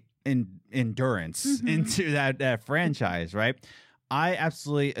my endurance into that franchise, right? I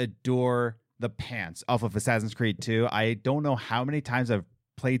absolutely adore the pants off of Assassin's Creed 2. I don't know how many times I've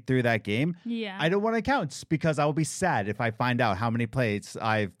played through that game. Yeah. I don't want to count because I will be sad if I find out how many plays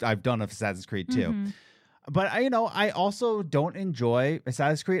I've done of Assassin's Creed 2. But I also don't enjoy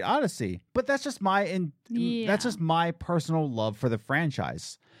Assassin's Creed Odyssey. But that's just that's just my personal love for the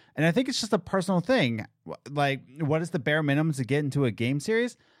franchise. And I think it's just a personal thing. Like, what is the bare minimum to get into a game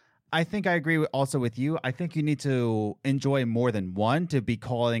series? I think I agree also with you. I think you need to enjoy more than one to be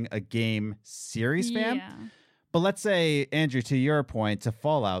calling a game series fan. Yeah. But let's say, Andrew, to your point, to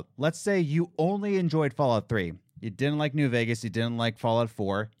Fallout, let's say you only enjoyed Fallout 3. You didn't like New Vegas. You didn't like Fallout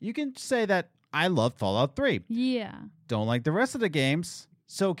 4. You can say that I love Fallout 3. Yeah. Don't like the rest of the games.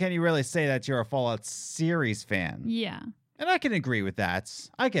 So can you really say that you're a Fallout series fan? Yeah. And I can agree with that.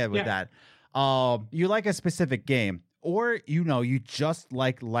 I get with that. You like a specific game, or you just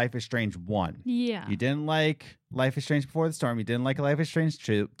like Life is Strange 1. Yeah. You didn't like Life is Strange Before the Storm. You didn't like Life is Strange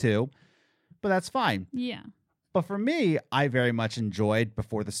 2, but that's fine. Yeah. But for me, I very much enjoyed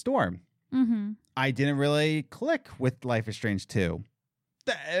Before the Storm. I didn't really click with Life is Strange 2.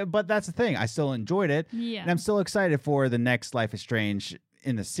 But that's the thing. I still enjoyed it. Yeah. And I'm still excited for the next Life is Strange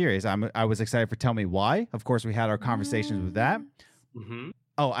in the series. I was excited for Tell Me Why. Of course, we had our conversations with that.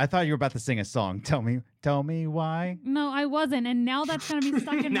 Oh, I thought you were about to sing a song. Tell me why. No, I wasn't. And now that's going to be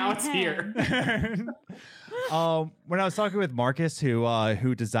stuck in now my it's head. here. When I was talking with Marcus,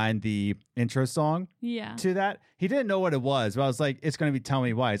 who designed the intro song to that, he didn't know what it was. But I was like, it's going to be Tell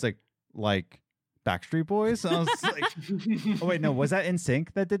Me Why. It's like Backstreet Boys. And I was like, oh wait, no, was that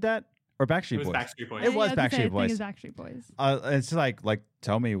NSYNC that did that, or Backstreet Boys? Backstreet Boys. It was Backstreet Boys. I think it's Backstreet Boys. It's like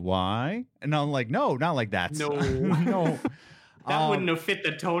Tell Me Why, and I'm like, no, not like that. No, no, that wouldn't have fit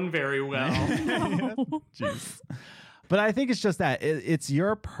the tone very well. Jeez. But I think it's just that it's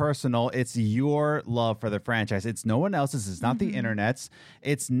your love for the franchise. It's no one else's. It's not the internet's.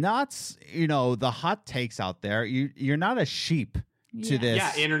 It's not the hot takes out there. You're not a sheep to this.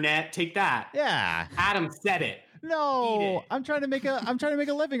 Yeah, internet, take that. Yeah, Adam said it. No, I'm trying to make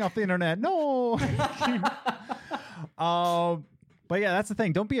a living off the internet. No. But yeah, that's the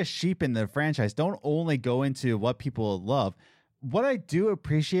thing. Don't be a sheep in the franchise. Don't only go into what people love. What I do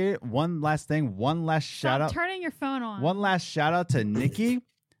appreciate, one last thing, one last shout out. Turning your phone on. One last shout out to Nikki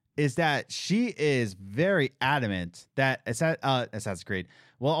is that she is very adamant that Assassin's Creed,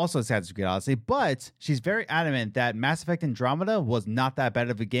 well, also Assassin's Creed, honestly, but she's very adamant that Mass Effect Andromeda was not that bad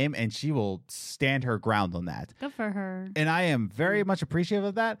of a game, and she will stand her ground on that. Good for her. And I am very much appreciative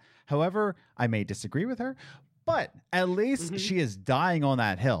of that. However, I may disagree with her, but at least she is dying on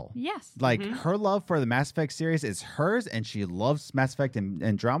that hill. Yes. Like her love for the Mass Effect series is hers, and she loves Mass Effect and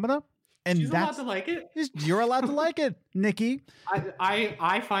Andromeda. And she's allowed to like it. You're allowed to like it, Nikki.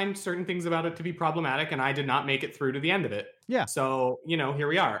 I find certain things about it to be problematic, and I did not make it through to the end of it. Yeah. So, here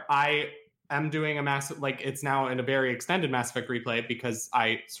we are. I am doing it's now in a very extended Mass Effect replay because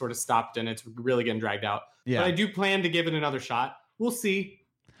I sort of stopped and it's really getting dragged out. Yeah. But I do plan to give it another shot. We'll see.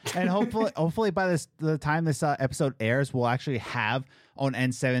 And hopefully by the time this episode airs, we'll actually have on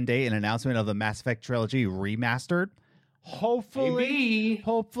N7 Day an announcement of the Mass Effect trilogy remastered. Hopefully,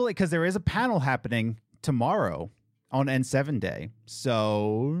 because there is a panel happening tomorrow on N7 Day.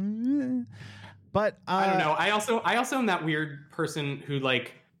 So, but I don't know. I also am that weird person who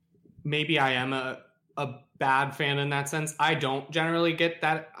maybe I am a bad fan in that sense. I don't generally get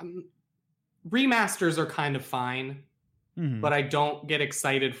that. Remasters are kind of fine, but I don't get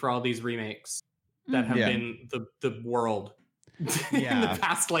excited for all these remakes that have been the world in the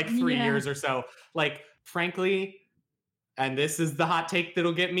past 3 years or so. Frankly. And this is the hot take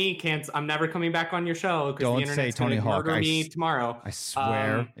that'll get me. I'm never coming back on your show because the internet's going to murder me tomorrow. I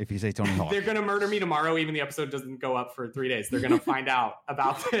swear, if you say Tony Hawk, they're going to murder me tomorrow. Even the episode doesn't go up for 3 days. They're going to find out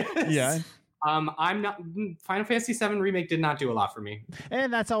about this. Yeah. I'm not. Final Fantasy VII Remake did not do a lot for me.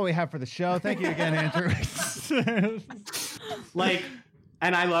 And that's all we have for the show. Thank you again, Andrew.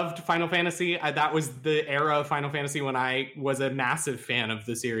 And I loved Final Fantasy. That was the era of Final Fantasy when I was a massive fan of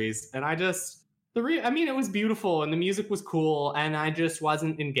the series, and I just. it was beautiful and the music was cool and I just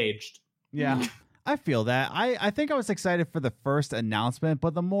wasn't engaged. Yeah, I feel that. I think I was excited for the first announcement,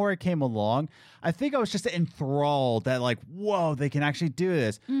 but the more it came along, I think I was just enthralled that whoa, they can actually do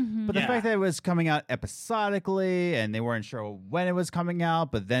this. But the fact that it was coming out episodically and they weren't sure when it was coming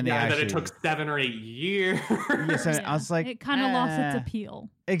out, but then that it took 7 or 8 years. I was like, it kind of lost its appeal.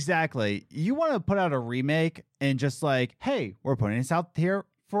 Exactly. You want to put out a remake and just hey, we're putting this out here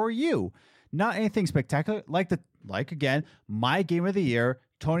for you. Not anything spectacular, again, my game of the year,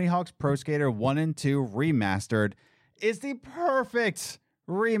 Tony Hawk's Pro Skater 1 and 2 remastered, is the perfect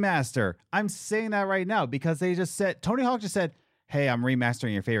remaster. I'm saying that right now because Tony Hawk just said, hey, I'm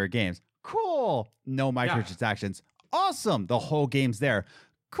remastering your favorite games. Cool. No microtransactions. Yeah. Awesome. The whole game's there.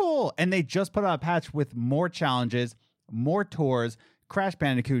 Cool. And they just put out a patch with more challenges, more tours, Crash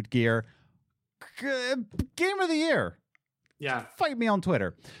Bandicoot gear. Game of the year. Yeah. Fight me on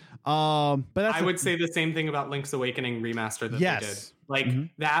Twitter. But I would say the same thing about Link's Awakening remaster that they did.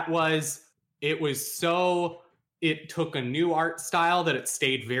 It took a new art style that it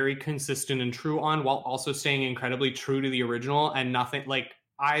stayed very consistent and true on while also staying incredibly true to the original and nothing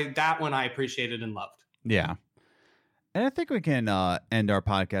that one I appreciated and loved. Yeah. And I think we can end our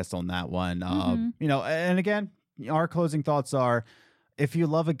podcast on that one. And again, our closing thoughts are, if you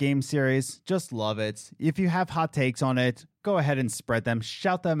love a game series, just love it. If you have hot takes on it, go ahead and spread them.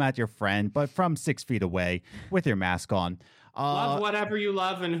 Shout them at your friend, but from 6 feet away with your mask on. Love whatever you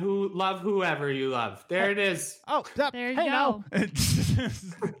love and love whoever you love. There it is. Oh, there you go.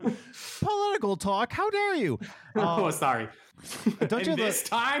 Political talk. How dare you? Sorry. Don't you this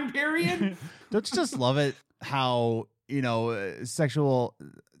time period? Don't you just love it how, sexual...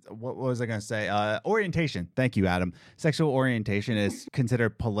 What was I going to say? Orientation. Thank you, Adam. Sexual orientation is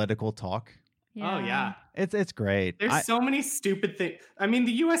considered political talk. Yeah. Oh, yeah. It's great. There's so many stupid things. I mean,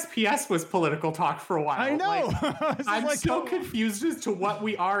 the USPS was political talk for a while. I know. I'm so confused as to what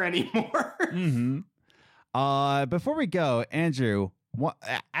we are anymore. Before we go, Andrew,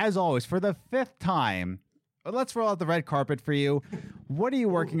 as always, for the 5th time, let's roll out the red carpet for you. What are you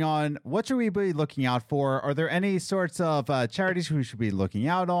working on? What should we be looking out for? Are there any sorts of charities we should be looking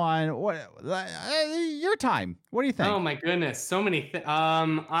out on? Your time. What do you think? Oh my goodness, so many things.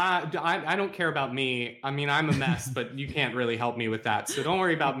 I don't care about me. I mean, I'm a mess, but you can't really help me with that. So don't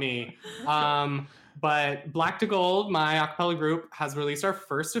worry about me. But Black to Gold, my acapella group, has released our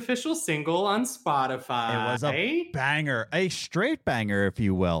first official single on Spotify. It was a banger, a straight banger, if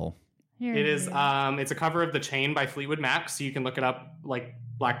you will. It is. It's a cover of The Chain by Fleetwood Mac, so you can look it up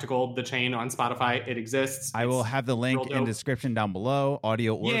Black to Gold, The Chain on Spotify. It exists. I will have the link in the description down below,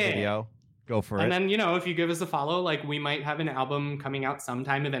 audio or video. Go for it. And then, you know, if you give us a follow, like we might have an album coming out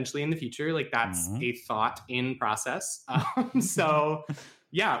sometime eventually in the future. Like that's a thought in process. So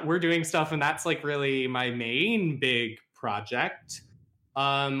yeah, we're doing stuff, and that's like really my main big project.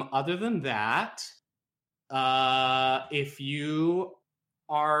 Other than that, if you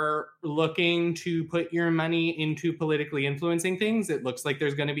are looking to put your money into politically influencing things, it looks like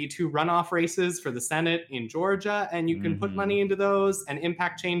there's going to be 2 runoff races for the Senate in Georgia, and you can put money into those and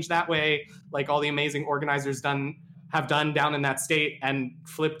impact change that way, like all the amazing organizers have done down in that state and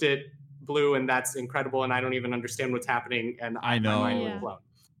flipped it blue, and that's incredible. And I don't even understand what's happening, and I know. My mind was blown.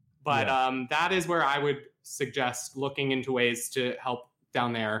 But that is where I would suggest looking into ways to help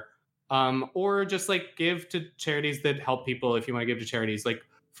down there. Or just like give to charities that help people if you want to give to charities. Like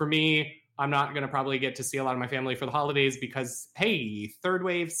for me, I'm not going to probably get to see a lot of my family for the holidays because, hey, 3rd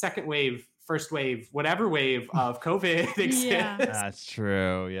wave, 2nd wave, 1st wave, whatever wave of COVID exists. Yeah. That's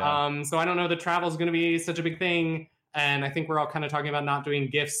true. Yeah. So I don't know that travel is going to be such a big thing. And I think we're all kind of talking about not doing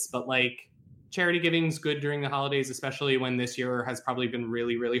gifts, but like charity giving is good during the holidays, especially when this year has probably been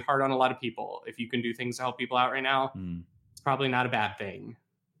really, really hard on a lot of people. If you can do things to help people out right now, it's probably not a bad thing.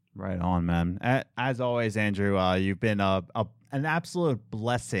 Right on, man. As always, Andrew, you've been an absolute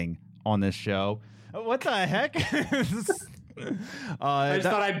blessing on this show. What the heck? I just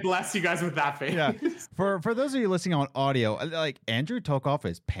thought I'd bless you guys with that face. Yeah. For those of you listening on audio, like Andrew took off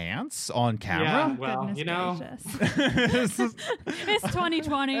his pants on camera. Yeah, well, Goodness you know, it's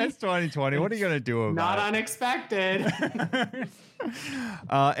 2020. It's 2020. What are you gonna do about not it? Unexpected.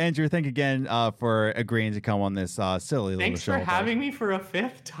 Andrew, thank you again for agreeing to come on this silly little Thanks show. Thanks for having me for a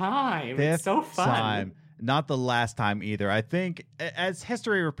 5th time. It's so fun. Time. Not the last time either. I think as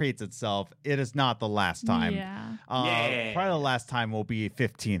history repeats itself, it is not the last time. Yeah. Probably the last time will be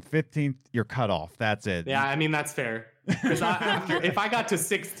 15th. 15th, you're cut off. That's it. Yeah, I mean, that's fair. Because if I got to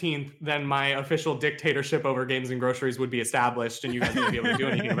 16th, then my official dictatorship over games and groceries would be established, and you guys wouldn't be able to do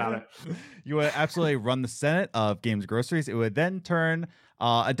anything about it. You would absolutely run the Senate of games and groceries. It would then turn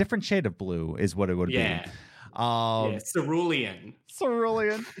a different shade of blue is what it would be. Cerulean.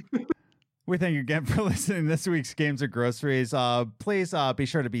 Cerulean. We thank you again for listening to this week's Games and Groceries. Please be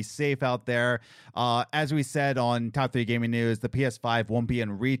sure to be safe out there. As we said on Top 3 Gaming News, the PS5 won't be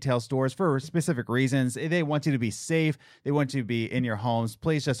in retail stores for specific reasons. They want you to be safe. They want you to be in your homes.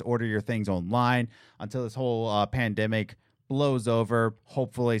 Please just order your things online until this whole pandemic blows over,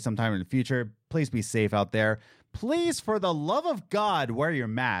 hopefully sometime in the future. Please be safe out there. Please, for the love of God, wear your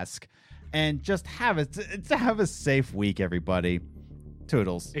mask and just have a safe week, everybody.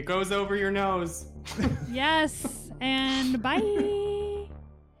 Toodles. It goes over your nose. Yes, and bye.